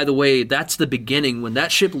 By the way, that's the beginning. When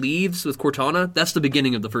that ship leaves with Cortana, that's the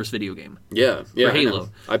beginning of the first video game. Yeah, for Halo.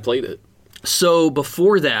 I played it. So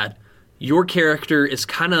before that, your character is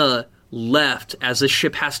kind of left as this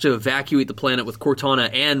ship has to evacuate the planet with Cortana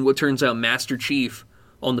and what turns out Master Chief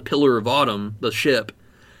on the Pillar of Autumn, the ship.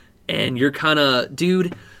 And you're kind of,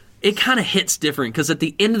 dude, it kind of hits different because at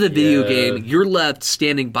the end of the video game, you're left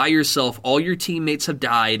standing by yourself. All your teammates have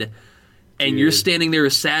died, and you're standing there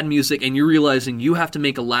with sad music, and you're realizing you have to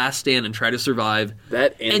make a last stand and try to survive.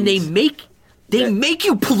 And they make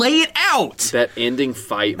you play it out. That ending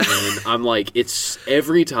fight, man. I'm like, it's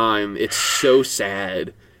every time. It's so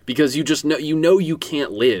sad because you just know you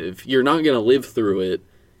can't live. You're not gonna live through it,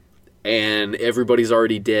 and everybody's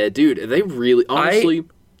already dead, dude. They really, honestly.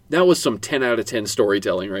 That was some 10 out of 10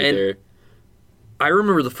 storytelling there. I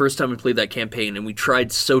remember the first time we played that campaign, and we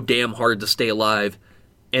tried so damn hard to stay alive.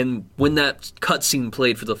 And when that cutscene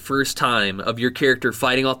played for the first time of your character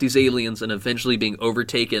fighting off these aliens and eventually being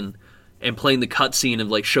overtaken, and playing the cutscene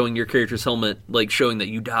of like showing your character's helmet, like showing that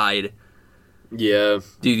you died. Yeah,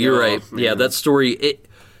 dude, you're right. Man. Yeah, that story.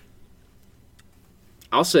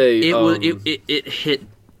 I'll say it hit.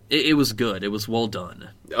 It was good. It was well done.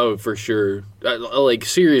 Oh, for sure. Like,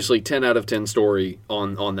 seriously, 10 out of 10 story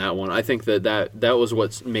on that one. I think that was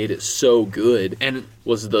what made it so good, and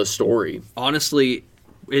was the story. Honestly,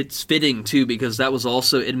 it's fitting, too, because that was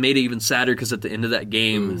also... It made it even sadder, because at the end of that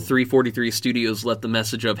game, 343 Studios let the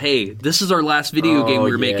message of, hey, this is our last video game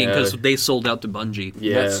we were making, because they sold out to Bungie.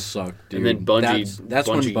 Yeah. That sucked, dude. And then Bungie... That's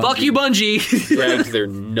when Bungie... Fuck you, Bungie! dragged their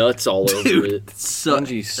nuts all over it.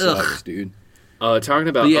 Bungie sucks, dude. Talking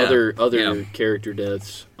about other character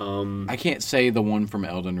deaths. I can't say the one from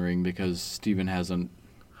Elden Ring because Steven hasn't.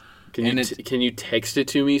 Can you text it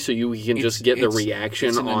to me so we can just get the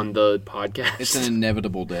reaction on the podcast? It's an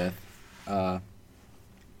inevitable death.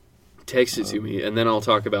 Text it to me, and then I'll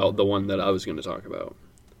talk about the one that I was going to talk about.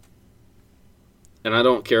 And I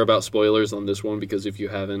don't care about spoilers on this one because if you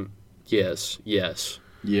haven't, yes.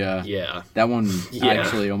 Yeah. That one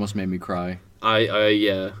actually almost made me cry. But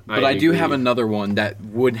I do have another one that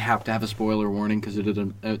would have to have a spoiler warning because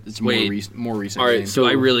it's more recent. All right, game. So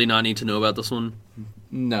I really not need to know about this one?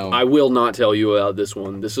 No, I will not tell you about this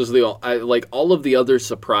one. This is like all of the other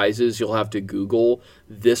surprises you'll have to Google.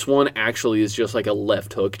 This one actually is just like a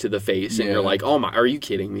left hook to the face, and you're like, "Oh my, are you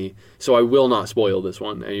kidding me?" So I will not spoil this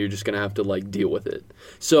one, and you're just gonna have to like deal with it.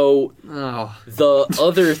 So the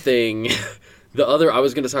other thing. I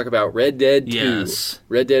was going to talk about Red Dead 2. Yes.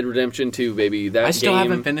 Red Dead Redemption 2, baby. I still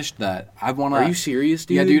haven't finished that. Are you serious,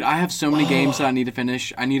 dude? Yeah, dude, I have so many games that I need to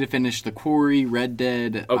finish. I need to finish The Quarry, Red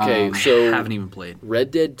Dead. Okay, so... I haven't even played.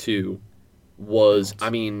 Red Dead 2 was... I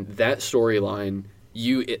mean, that storyline,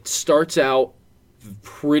 it starts out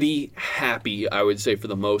pretty happy, I would say, for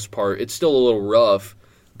the most part. It's still a little rough,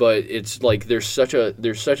 but it's like there's such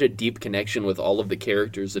a deep connection with all of the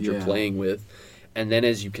characters that you're playing with. And then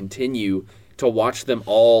as you continue... to watch them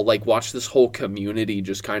all, like, watch this whole community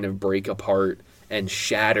just kind of break apart and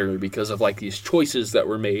shatter because of, like, these choices that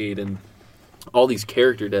were made and all these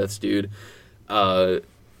character deaths, dude. It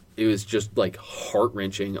was just, like,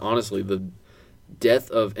 heart-wrenching. Honestly, the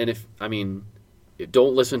death of... And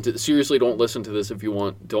don't listen to this if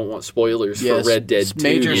you don't want spoilers for Red Dead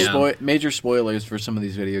 2. Major spoilers for some of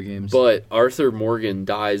these video games. But Arthur Morgan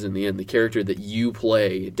dies in the end. The character that you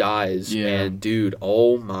play dies. Yeah. And, dude,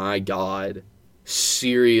 oh my God.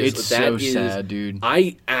 Serious. It's so sad, dude.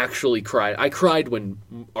 I actually cried. I cried when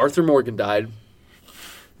Arthur Morgan died.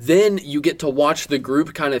 Then you get to watch the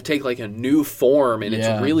group kind of take like a new form, and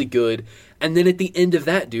it's really good. And then at the end of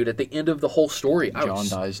that, dude, at the end of the whole story, I was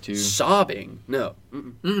dies too. Sobbing. No.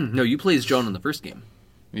 No, you play as John in the first game.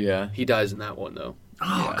 Yeah. He dies in that one, though.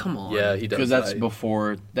 Oh, come on. Yeah, he does. Because that's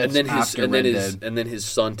before. That's after Red Dead. And then his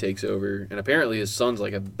son takes over, and apparently his son's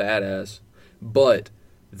like a badass. But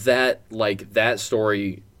that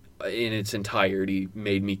story, in its entirety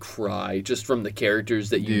made me cry just from the characters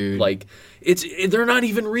that you Dude. like. They're not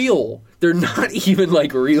even real. They're not even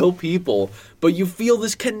like real people, but you feel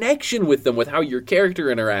this connection with them, with how your character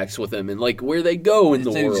interacts with them and like where they go in It's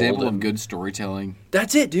the an world. example of and good storytelling.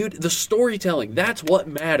 That's it, dude. The storytelling. That's what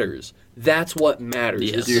matters. That's what matters.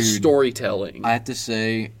 Yes. Is the Dude. storytelling. I have to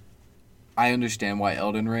say, I understand why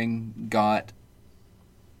Elden Ring got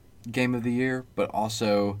Game of the Year, but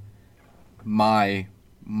also my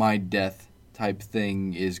death type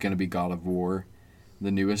thing is going to be God of War,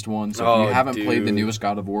 the newest one. So if Oh, you haven't played the dude. newest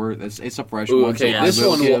God of War, it's a fresh Ooh, one. okay, so I this will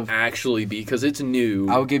one will give, actually be because it's new.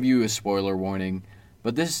 I'll give you a spoiler warning,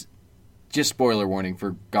 but this just spoiler warning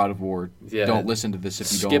for God of War. Yeah. Don't listen to this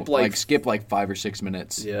if you Skip, don't like- skip like 5 or 6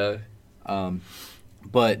 minutes. Yeah.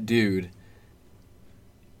 But dude,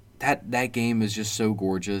 that game is just so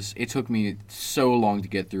gorgeous. It took me so long to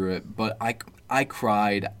get through it, but I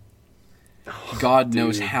cried. God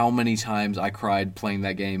knows dude. how many times I cried playing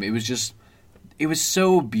that game. It was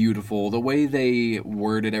so beautiful. The way they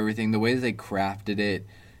worded everything, the way they crafted it,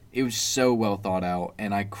 it was so well thought out.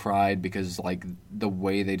 And I cried because like the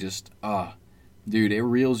way they just, dude, it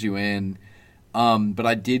reels you in. But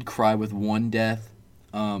I did cry with one death.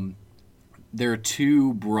 There are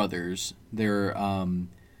two brothers. They're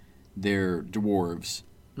dwarves,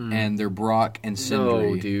 and they're Brock and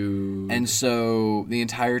Sindri. No, dude. And so the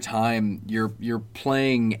entire time you're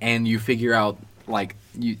playing, and you figure out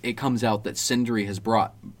it comes out that Sindri has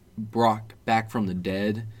brought Brock back from the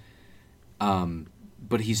dead,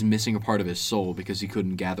 but he's missing a part of his soul because he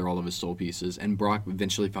couldn't gather all of his soul pieces. And Brock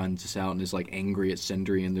eventually finds this out and is like angry at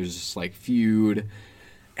Sindri, and there's this like feud,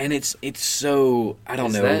 and it's so I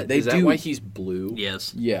don't know. Is that why he's blue?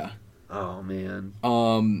 Yes. Yeah. Oh man.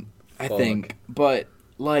 I think, but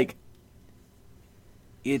like,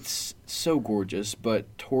 it's so gorgeous.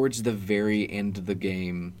 But towards the very end of the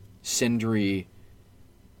game, Sindri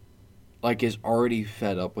like is already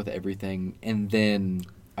fed up with everything, and then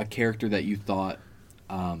a character that you thought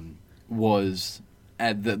was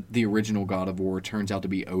at the original God of War turns out to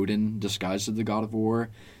be Odin disguised as the God of War,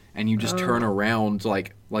 and you just turn around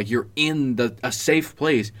like you're in a safe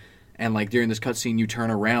place, and like during this cutscene you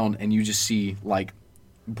turn around and you just see like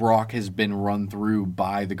Brock has been run through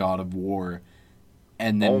by the God of War,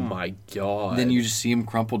 and then Oh my god. then you just see him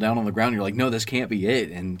crumple down on the ground. You're like, no, this can't be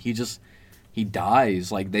it, and he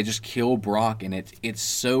dies. Like they just kill Brock, and it's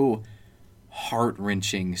so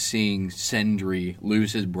heart-wrenching seeing Sindri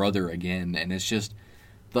lose his brother again, and it's just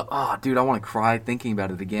dude, I want to cry thinking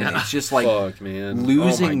about it again. It's just like Fuck, man.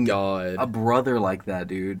 losing Oh my god. a brother like that,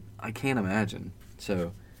 dude. I can't imagine.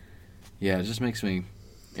 So yeah, it just makes me,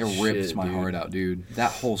 it rips Shit, my dude. heart out, dude.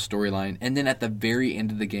 That whole storyline, and then at the very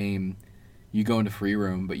end of the game, you go into free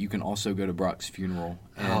roam, but you can also go to Brock's funeral.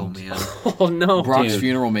 Oh And man. Oh no, Brock's dude.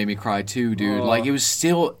 funeral made me cry too, dude. Oh. Like it was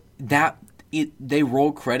still they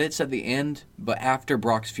rolled credits at the end, but after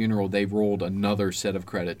Brock's funeral, they rolled another set of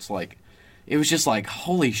credits. Like it was just like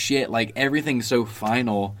holy shit! Like everything's so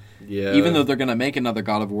final. Yeah. Even though they're gonna make another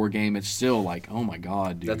God of War game, it's still like oh my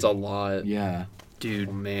god, dude. That's a lot. Yeah, Dude.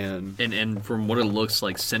 Oh, man. And from what it looks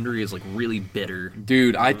like, Sindri is like really bitter.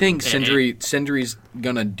 dude. I think And- Sindri's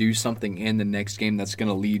gonna do something in the next game that's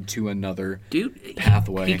gonna lead to another. Dude,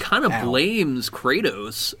 Pathway. He kind of Ow. blames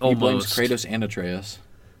Kratos He blames almost. Kratos and Atreus.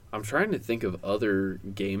 I'm trying to think of other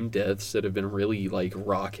game deaths that have been really like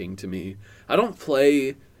rocking to me. I don't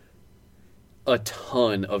play a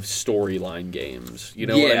ton of storyline games. You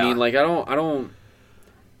know what I Yeah. mean? Like I don't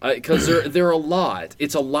because they're a lot.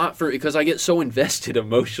 It's a lot because I get so invested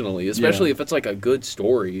emotionally, especially Yeah. if it's like a good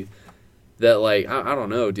story. That like I don't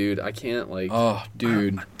know, dude. I can't like. Oh,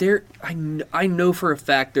 dude. I know for a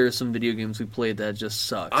fact there are some video games we played that just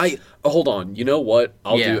sucks. Hold on. You know what?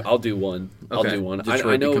 I'll Yeah. do one. I'll Okay. do one. Detroit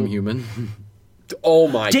I know. Become Human. Oh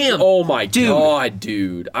my Damn, Oh my dude. god,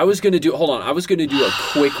 dude! I was gonna do. Hold on. I was gonna do a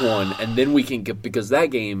quick one, and then we can get because that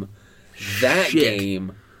game. Shit.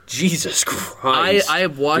 Jesus Christ! I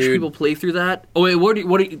have watched Dude. people play through that. Oh wait, what do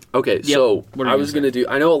you Okay, so what are I you was gonna gonna do.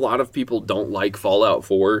 I know a lot of people don't like Fallout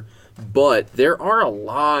 4, but there are a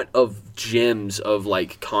lot of gems of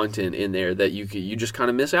like content in there that you just kind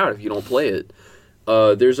of miss out if you don't play it.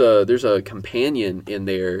 There's a companion in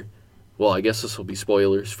there. Well, I guess this will be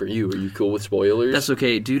spoilers for you. Are you cool with spoilers? That's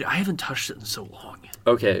okay, dude. I haven't touched it in so long.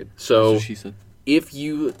 Okay, so she said. if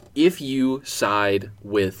you side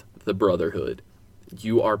with the Brotherhood,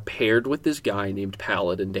 you are paired with this guy named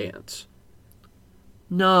Paladin Dance.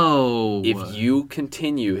 No. If you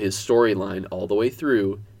continue his storyline all the way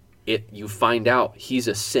through, you find out he's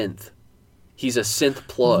a synth. He's a synth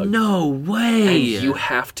plug. No way. And you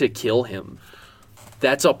have to kill him.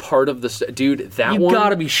 That's a part of the dude. That You one,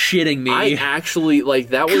 gotta be shitting me. I actually like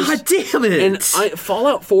that was. God damn it! And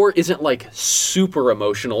Fallout 4 isn't like super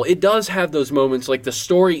emotional. It does have those moments, like the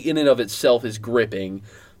story in and of itself is gripping,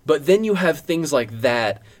 but then you have things like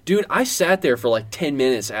that, dude. I sat there for like 10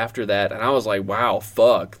 minutes after that, and I was like, wow,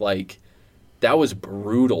 fuck, like that was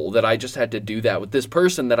brutal. That I just had to do that with this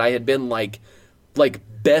person that I had been like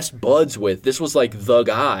best buds with. This was like the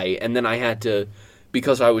guy, and then I had to.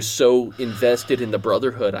 Because I was so invested in the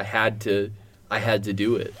Brotherhood, I had to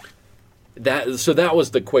do it. That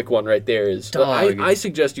was the quick one right there. I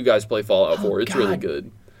suggest you guys play Fallout 4. It's really good.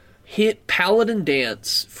 Hit Paladin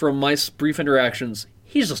Dance from my brief interactions.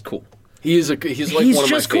 He's just cool. He's like one of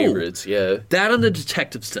my favorites. Cool. Yeah. That and the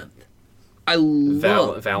detective synth. I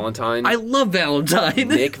love Valentine. I love Valentine.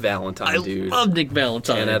 Nick Valentine, dude. I love Nick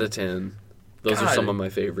Valentine. 10 out of 10. Those are some of my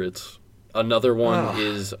favorites. Another one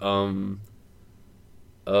is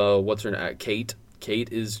what's her name? Kate. Kate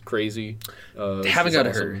is crazy. Haven't got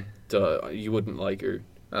awesome. Her. You wouldn't like her.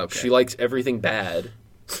 Okay. She likes everything bad,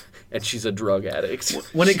 and she's a drug addict.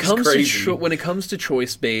 When it comes to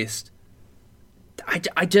choice based,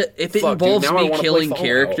 if it involves me killing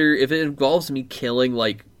character, if it involves me killing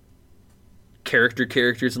like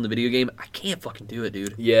characters in the video game, I can't fucking do it,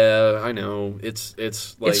 dude. Yeah, I know. It's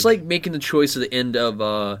like making the choice at the end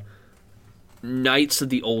of Knights of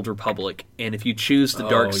the Old Republic, and if you choose the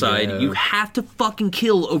dark side, you have to fucking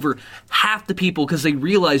kill over half the people because they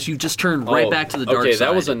realize you just turned right back to the dark side. Okay,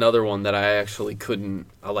 that was another one that I actually couldn't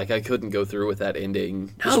go through with that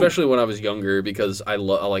ending, especially when I was younger because I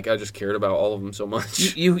just cared about all of them so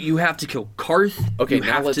much. You have to kill Karth. Okay, you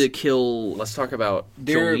have to kill. Let's talk about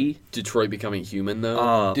Detroit Becoming Human,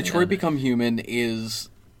 though. Detroit Become Human is.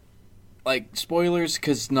 Like, spoilers,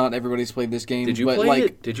 because not everybody's played this game. Did you play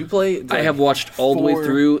it? Did you play it? I have watched all the way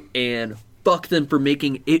through, and fuck them for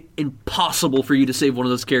making it impossible for you to save one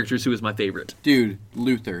of those characters who is my favorite. Dude,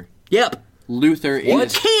 Luther. Yep. Luther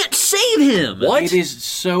is... You can't save him! What?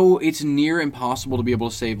 It's near impossible to be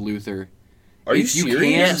able to save Luther. Are you serious? You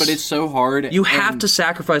can, but it's so hard. You have to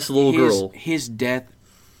sacrifice the little girl. His death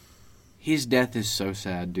is so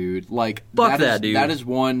sad, dude. Like, fuck that, dude. That is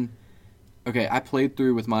one... Okay, I played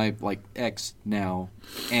through with my, ex now,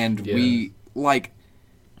 and we,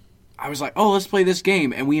 I was like, oh, let's play this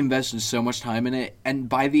game, and we invested so much time in it, and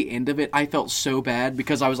by the end of it, I felt so bad,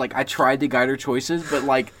 because I was like, I tried to guide her choices,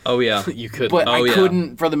 but, oh, yeah. You couldn't. But I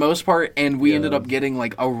couldn't for the most part, and we ended up getting,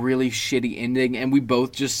 a really shitty ending, and we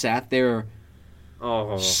both just sat there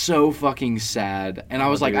so fucking sad, and I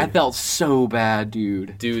was like, dude. I felt so bad,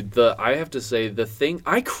 dude. Dude, I have to say,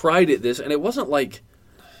 I cried at this, and it wasn't like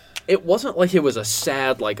it was a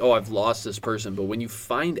sad, I've lost this person. But when you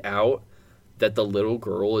find out that the little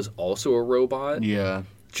girl is also a robot,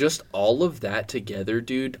 just all of that together,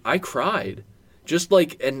 dude, I cried. Just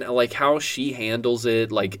how she handles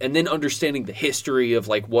it, and then understanding the history of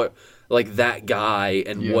what that guy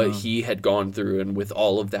and what he had gone through, and with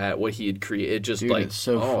all of that, what he had created, just dude, it's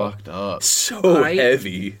so fucked up, so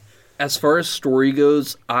heavy. As far as story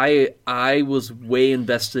goes, I was way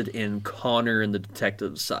invested in Connor and the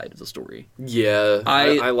detective side of the story. Yeah,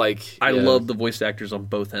 I love the voice actors on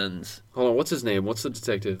both ends. Hold on, what's his name? What's the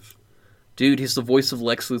detective? Dude, he's the voice of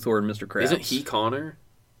Lex Luthor and Mr. Krabs. Isn't he Connor?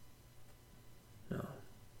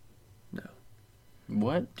 No.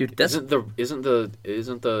 What? Dude, that's isn't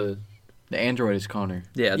the android is Connor.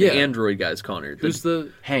 Yeah, the android guy's Connor. Who's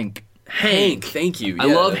the Hank? Hank, thank you. Yeah. I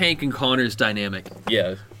love Hank and Connor's dynamic.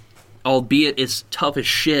 Yeah. Albeit it's tough as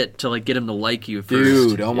shit to get him to like you first.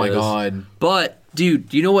 Dude, oh my god. But dude,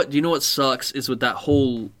 do you know what sucks is with that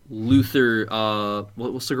whole Luther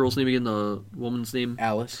what's the girl's name again? The woman's name?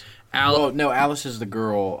 Alice. No, Alice is the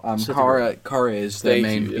girl. Kara is the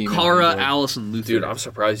main female. Kara, Alice, and Luther. Dude, I'm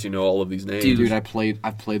surprised you know all of these names. Dude, I've played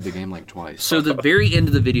the game twice. So the very end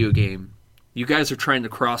of the video game, you guys are trying to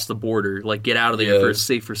cross the border, get out of there for a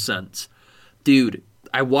safer sense. Dude,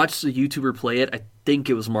 I watched a YouTuber play it. I think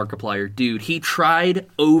it was Markiplier. Dude, he tried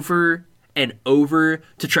over and over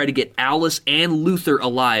to try to get Alice and Luther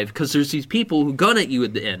alive because there's these people who gun at you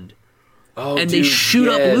at the end. Oh, and they shoot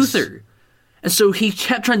up Luther. And so he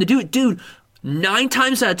kept trying to do it. Dude, 9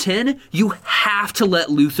 times out of 10, you have to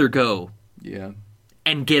let Luther go. Yeah.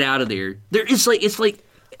 And get out of there. It's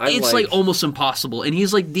almost impossible. And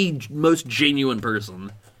he's the most genuine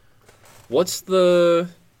person. What's the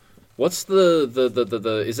is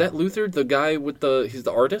that Luther, the guy with he's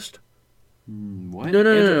the artist? What?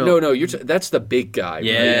 No. That's the big guy.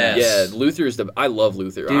 Yes. Right? Yeah, Luther's I love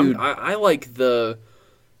Luther. Dude. I like the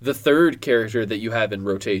third character that you have in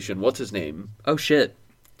rotation. What's his name? Oh shit.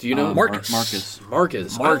 Do you know? Marcus.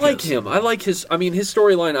 Marcus. I like him. I like his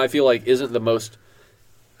storyline I feel like isn't the most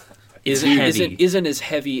isn't as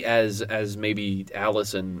heavy as maybe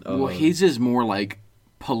Allison. Well, his is more like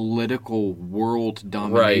political world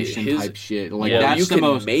domination type shit. Like that's you the can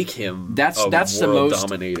most make him. That's a the world most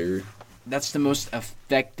dominator. That's the most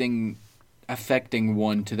affecting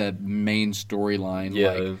one to the main storyline.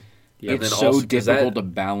 Yeah. Like, Yeah, it's then so also, difficult to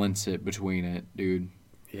balance it between it, dude.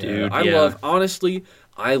 Yeah. Dude, I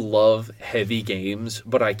yeah. love heavy games,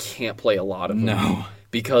 but I can't play a lot of them. No.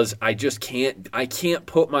 Because I can't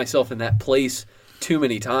put myself in that place too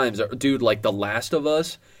many times. Dude, like The Last of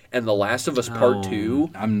Us and The Last of Us Part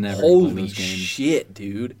 2. I'm never gonna play Holy those games. shit,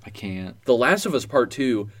 dude. I can't. The Last of Us Part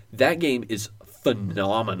 2, that game is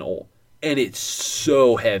phenomenal. And it's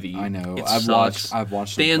so heavy. I know. It I've sucks.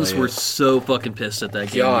 watched them Fans play were it. so fucking pissed at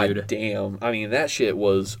that game, God dude. damn. I mean, that shit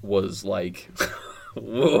was like,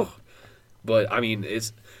 whoa. But, I mean,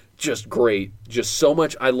 it's just great. Just so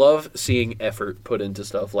much. I love seeing effort put into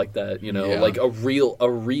stuff like that, you know? Yeah. Like a real,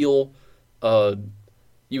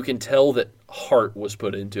 you can tell that heart was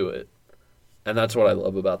put into it. And that's what I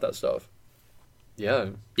love about that stuff. Yeah.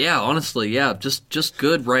 Yeah, honestly, yeah. Just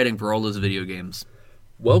good writing for all those video games.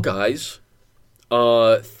 Well, guys,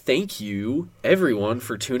 thank you, everyone,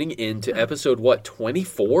 for tuning in to episode,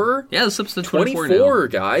 24? Yeah, this is episode 24 now.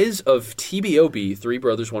 Guys, of TBOB, Three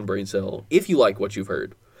Brothers One Braincell. If you like what you've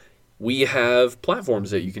heard, we have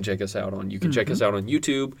platforms that you can check us out on. You can check us out on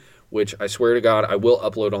YouTube, which I swear to God, I will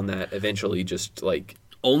upload on that eventually, just like...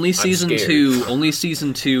 Only season scared. 2. Only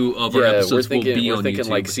season 2 of our episodes will be we're on thinking YouTube.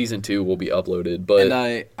 like season 2 will be uploaded, but...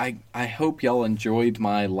 And I hope y'all enjoyed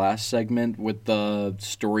my last segment with the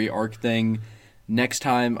story arc thing. Next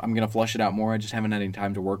time, I'm going to flush it out more. I just haven't had any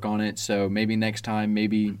time to work on it. So maybe next time,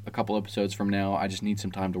 maybe a couple episodes from now, I just need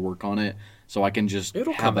some time to work on it. So I can just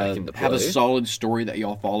It'll have come back into have a play. solid story that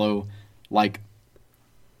y'all follow, like,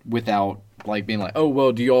 without... like being like, oh,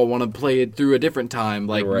 well, do y'all want to play it through a different time?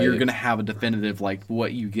 Like, Right. you're going to have a definitive, like,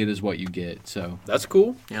 what you get is what you get, so. That's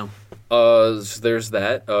cool. Yeah. So there's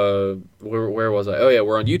that. Where was I? Oh, yeah,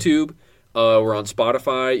 we're on YouTube. We're on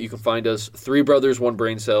Spotify. You can find us, Three Brothers, One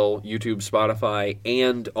Braincell, YouTube, Spotify,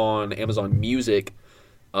 and on Amazon Music.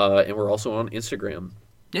 And we're also on Instagram.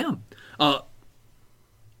 Yeah.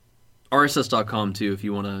 RSS.com, too, if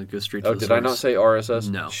you want to go straight to Oh, the did source. I not say RSS?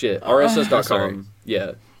 No. Shit. sorry. RSS.com.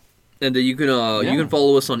 Yeah. And you can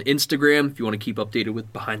follow us on Instagram if you want to keep updated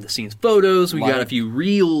with behind the scenes photos. We got a Like- few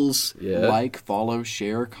reels. Yeah. Like, follow,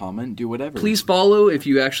 share, comment, do whatever. Please follow if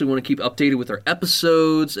you actually want to keep updated with our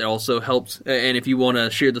episodes. It also helps. And if you want to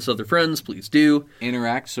share this with other friends, please do.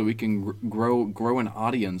 interact so we can grow an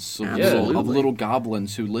audience of, Absolutely. little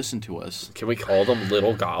goblins who listen to us. Can we call them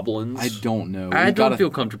little goblins? I don't know. I We don't gotta- feel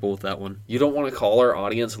comfortable with that one. You don't want to call our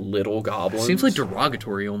audience little goblins? Seems like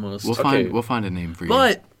derogatory almost. We'll find a name for you.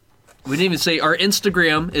 But we didn't even say our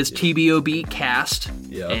Instagram is TBOB Cast.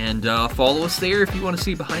 Yeah. And follow us there if you want to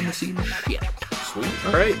see behind the scenes shit. Sweet.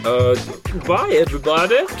 All right. Bye,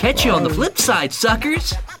 everybody. Catch you on the flip side,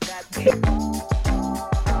 suckers.